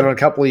drill down on a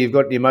couple you've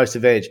got in your most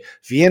advantage.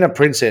 Vienna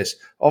Princess,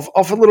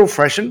 off a little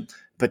freshen,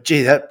 but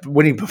gee, that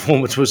winning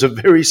performance was a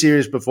very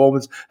serious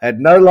performance. Had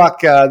no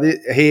luck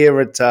here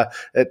at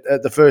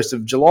the 1st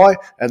of July,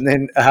 and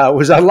then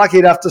was unlucky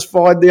enough to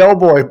find the old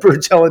boy.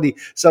 Brutality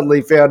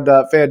suddenly found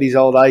his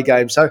old A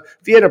game. So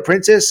Vienna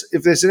Princess,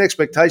 if there's an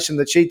expectation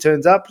that she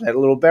turns up, had a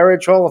little barrier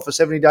trial off a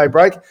 70-day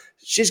break,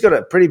 she's got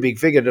a pretty big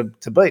figure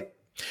to beat.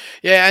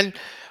 Yeah, and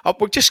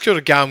we're just sort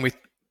of going with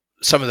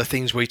some of the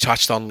things we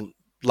touched on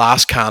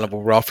last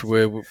Carnival, Ralphy,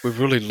 where we've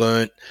really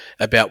learnt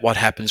about what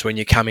happens when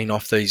you're coming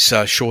off these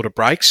shorter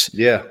breaks.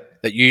 Yeah.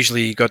 That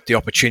usually you got the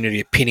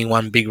opportunity of pinning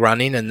one big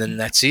run in and then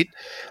that's it.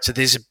 So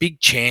there's a big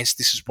chance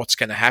this is what's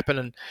going to happen.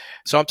 And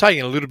so I'm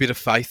taking a little bit of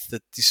faith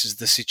that this is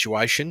the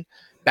situation,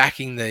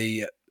 backing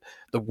the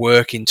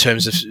work in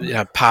terms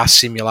of past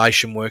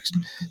simulation works,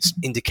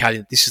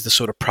 indicating that this is the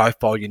sort of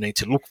profile you need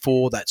to look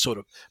for, that sort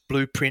of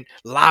blueprint.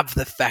 Love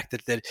the fact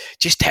that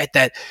just had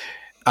that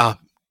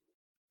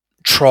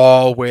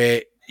trial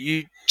where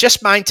you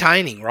just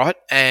maintaining, right?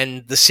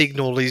 And the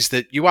signal is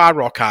that you are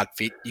rock hard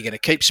fit. You're going to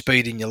keep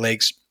speed in your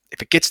legs.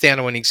 If it gets down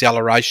to an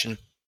acceleration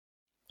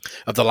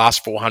of the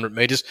last 400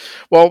 metres,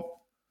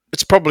 well,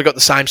 it's probably got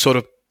the same sort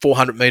of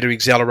 400-metre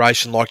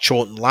acceleration like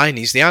Chawton Lane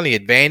is. The only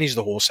advantage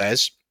the horse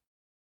has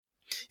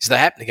is they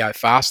happen to go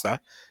faster.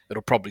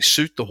 It'll probably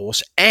suit the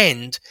horse.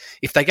 And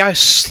if they go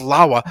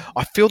slower,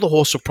 I feel the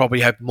horse will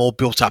probably have more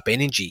built-up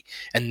energy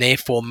and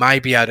therefore may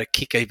be able to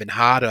kick even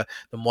harder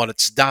than what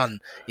it's done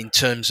in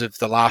terms of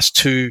the last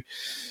two.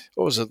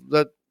 What was it?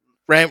 The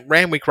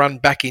Randwick run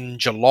back in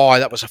July,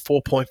 that was a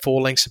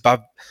 4.4 lengths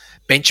above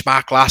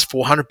benchmark last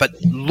 400. But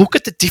look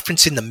at the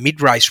difference in the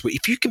mid-race.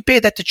 If you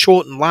compare that to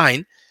Chawton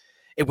Lane,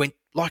 it went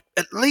like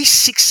at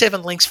least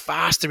 6-7 lengths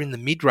faster in the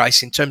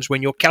mid-race in terms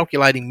when you're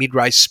calculating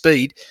mid-race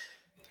speed.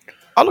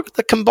 I look at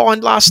the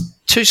combined last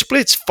two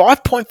splits,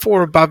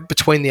 5.4 above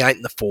between the 8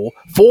 and the 4,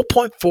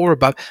 4.4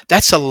 above.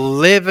 That's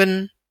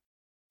 11.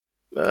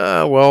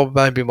 Well,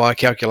 maybe my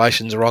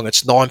calculations are wrong.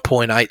 It's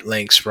 9.8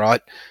 lengths,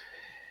 right?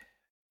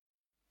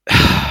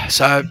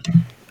 So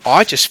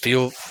I just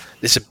feel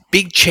there's a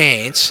big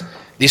chance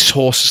this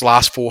horse's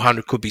last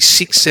 400 could be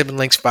 6-7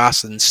 lengths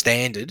faster than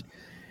standard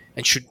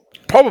and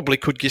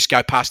could just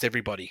go past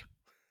everybody.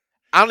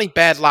 Only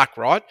bad luck,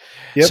 right?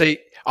 Yep. See,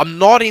 I'm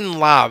not in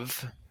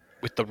love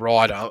with the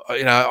rider.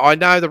 I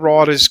know the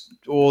riders,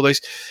 all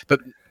these,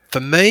 but for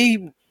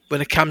me, when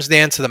it comes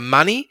down to the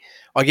money,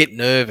 I get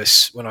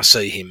nervous when I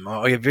see him.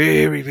 I get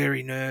very,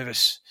 very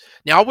nervous.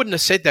 Now, I wouldn't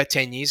have said that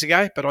 10 years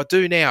ago, but I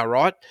do now,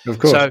 right? Of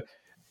course. So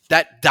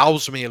that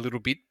dulls me a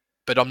little bit,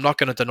 but I'm not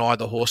going to deny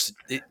the horse.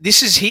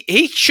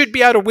 He should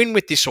be able to win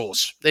with this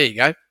horse. There you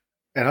go.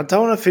 And I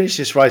don't want to finish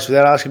this race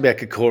without asking about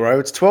Kokoro.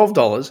 It's $12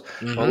 or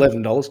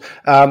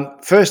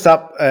 $11. First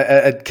up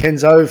at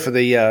Kenzo for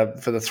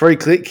the 3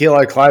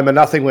 kilo claimer,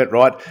 nothing went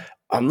right.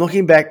 I'm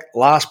looking back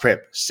last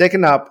prep.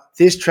 Second up,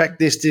 this track,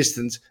 this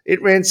distance.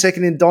 It ran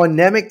second in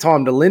dynamic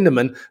time to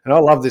Lindemann, and I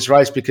love this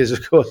race because,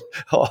 of course,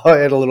 I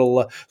had a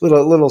little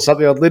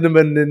something on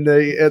Lindemann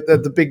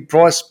at the big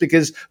price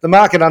because the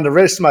market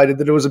underestimated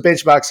that it was a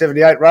benchmark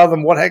 78 rather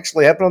than what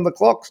actually happened on the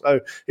clock. So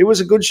it was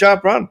a good,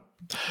 sharp run.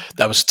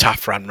 That was a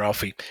tough run,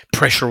 Ralphie.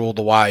 Pressure all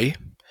the way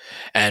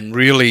and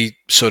really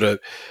sort of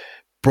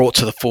brought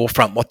to the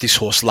forefront what this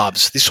horse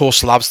loves. This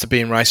horse loves to be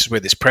in races where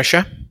there's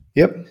pressure.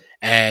 Yep.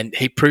 And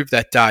he proved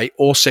that day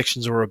all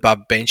sections were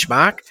above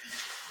benchmark.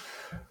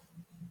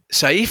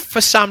 So if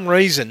for some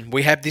reason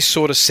we have this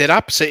sort of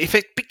setup, so if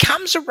it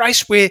becomes a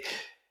race where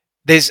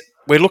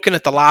we're looking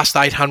at the last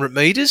 800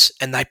 metres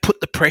and they put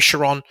the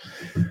pressure on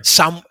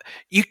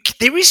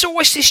there is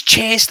always this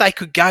chance they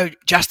could go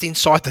just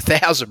inside the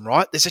 1,000,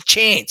 right? There's a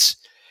chance.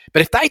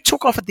 But if they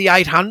took off at the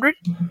 800,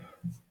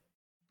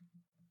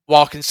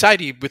 well, I can say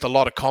to you with a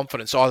lot of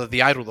confidence, either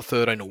the 8 or the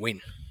 13 will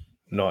win.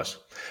 Nice.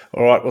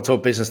 All right, we'll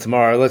talk business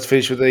tomorrow. Let's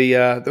finish with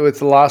the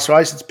last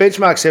race. It's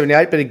benchmark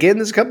 78, but again,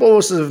 there's a couple of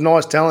horses of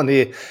nice talent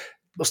here.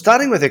 Well,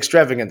 starting with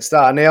Extravagant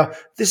Star. Now,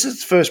 this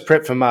is first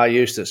prep for Mar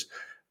Eustace.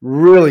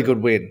 Really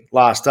good win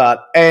last start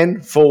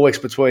and 4 weeks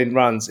between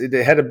runs. It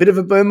had a bit of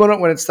a boom on it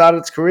when it started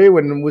its career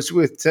when it was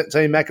with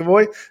Team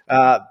McAvoy,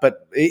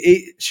 but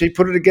she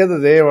put it together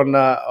there on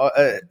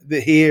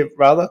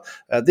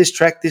this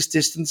track, this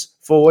distance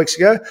 4 weeks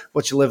ago.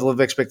 What's your level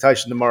of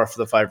expectation tomorrow for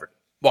the favourite?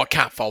 Well, I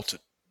can't fault it.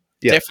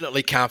 Yep.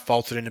 Definitely can't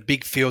fault it. In a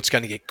big field, it's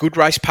going to get good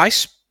race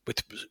pace.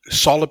 with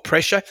solid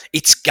pressure.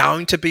 It's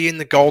going to be in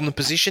the golden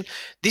position.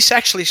 This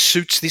actually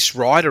suits this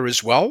rider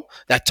as well,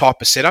 that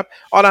type of setup.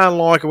 I don't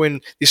like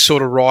when this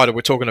sort of rider,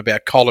 we're talking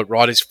about collared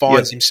riders,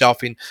 finds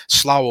himself in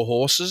slower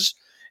horses,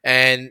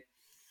 and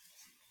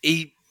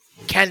he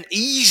can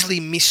easily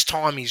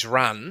mistime his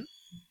run,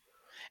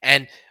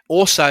 and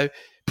also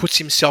puts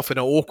himself in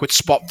an awkward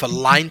spot for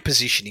lane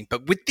positioning.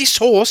 But with this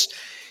horse,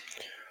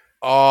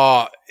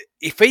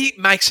 if he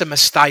makes a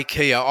mistake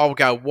here, I'll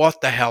go, what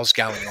the hell's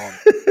going on,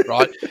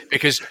 right?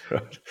 Because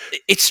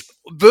it's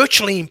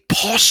virtually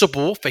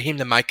impossible for him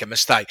to make a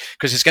mistake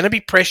because there's going to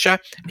be pressure.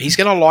 He's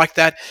going to like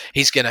that.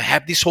 He's going to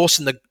have this horse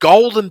in the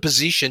golden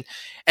position,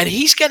 and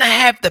he's going to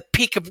have the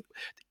pick of...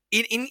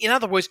 In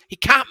other words, he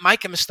can't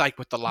make a mistake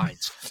with the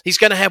lanes. He's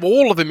going to have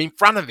all of them in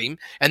front of him,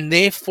 and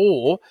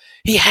therefore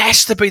he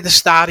has to be the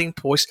starting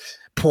point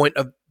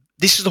of...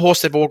 This is the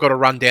horse they've all got to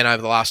run down over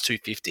the last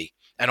 250.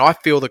 And I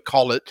feel that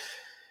Collett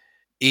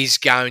is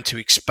going to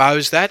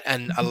expose that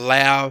and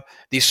allow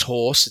this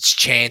horse its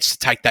chance to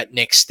take that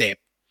next step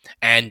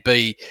and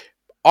be,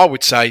 I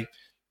would say,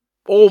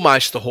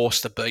 almost the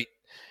horse to beat.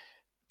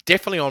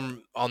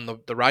 Definitely on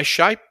the race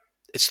shape,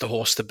 it's the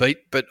horse to beat,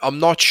 but I'm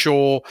not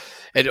sure.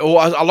 A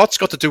lot's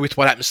got to do with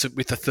what happens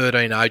with the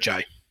 13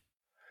 OJ.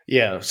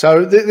 Yeah,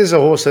 so there's a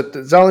horse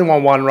that's only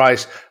won one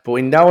race, but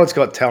we know it's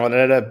got talent.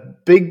 It had a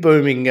big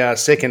booming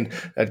second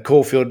at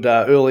Caulfield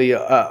early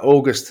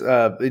August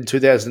in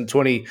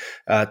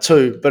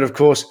 2022, but of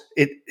course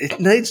it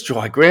needs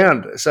dry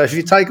ground. So if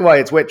you take away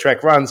its wet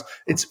track runs,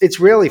 it's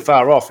really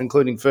far off,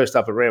 including first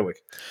up at Randwick.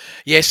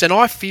 Yes, and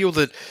I feel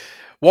that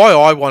why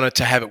I wanted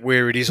to have it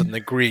where it is on the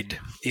grid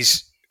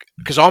is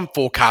because I'm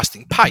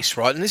forecasting pace,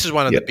 right? And this is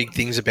one of the big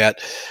things about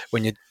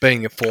when you're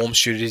being a form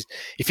shooter is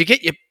if you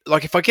get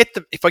if I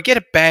get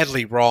it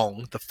badly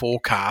wrong, the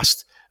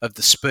forecast of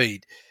the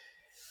speed,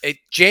 it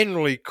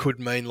generally could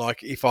mean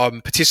like if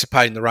I'm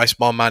participating in the race,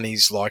 my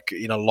money's like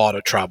in a lot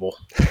of trouble,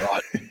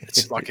 right?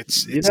 It's like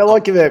it's you don't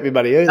like giving out your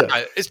money either.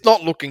 No, it's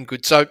not looking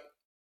good. So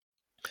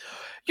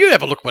you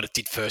have a look what it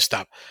did first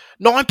up.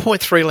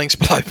 9.3 lengths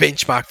below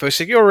benchmark first.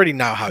 So you already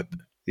know hope,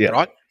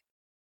 right?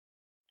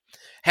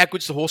 How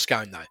good's the horse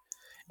going though?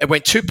 It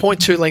went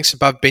 2.2 lengths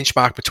above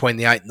benchmark between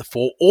the 8 and the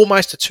 4,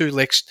 almost a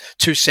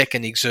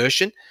 2-second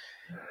exertion.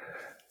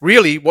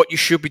 Really, what you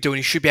should be doing,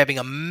 you should be having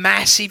a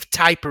massive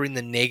taper in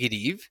the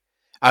negative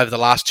over the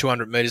last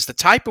 200 metres. The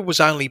taper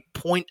was only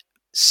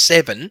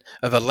 0.7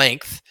 of a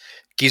length.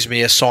 Gives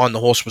me a sign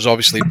the horse was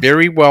obviously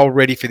very well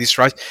ready for this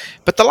race.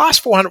 But the last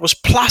 400 was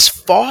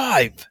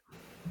 +5.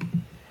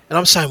 And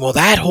I'm saying, well,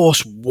 that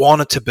horse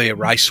wanted to be a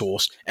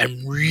racehorse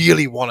and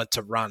really wanted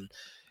to run.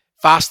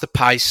 Faster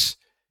pace,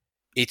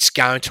 it's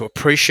going to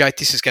appreciate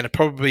this. Is going to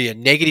probably be a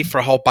negative for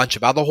a whole bunch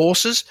of other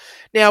horses.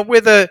 Now,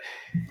 whether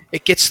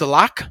it gets the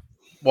luck,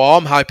 well,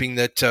 I'm hoping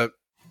that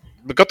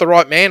we've got the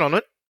right man on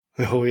it.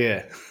 Oh,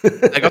 yeah.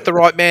 They got the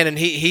right man, and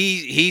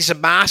he's a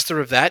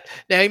master of that.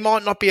 Now, he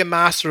might not be a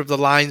master of the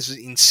lanes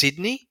in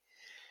Sydney,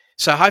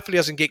 so hopefully he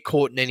doesn't get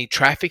caught in any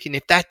traffic. And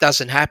if that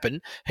doesn't happen,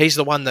 he's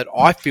the one that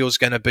I feel is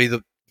going to be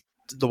the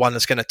one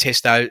that's going to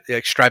test out the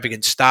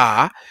Extravagant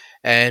Star,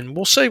 and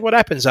we'll see what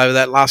happens over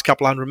that last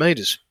couple 100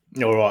 metres.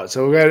 All right,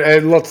 so we've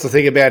got lots to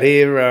think about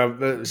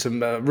here.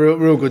 Some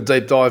real good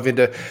deep dive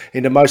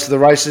into most of the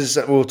races.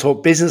 We'll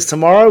talk business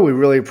tomorrow. We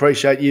really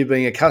appreciate you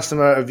being a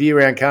customer of Year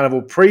Round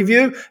Carnival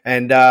Preview,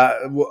 and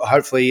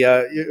hopefully,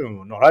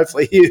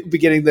 you'll be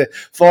getting the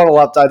final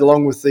update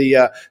along with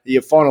the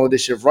final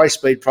edition of Race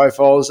Speed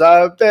Profiles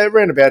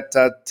around about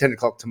 10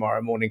 o'clock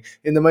tomorrow morning.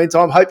 In the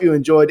meantime, hope you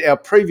enjoyed our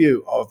preview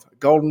of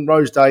Golden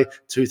Rose Day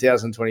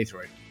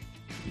 2023.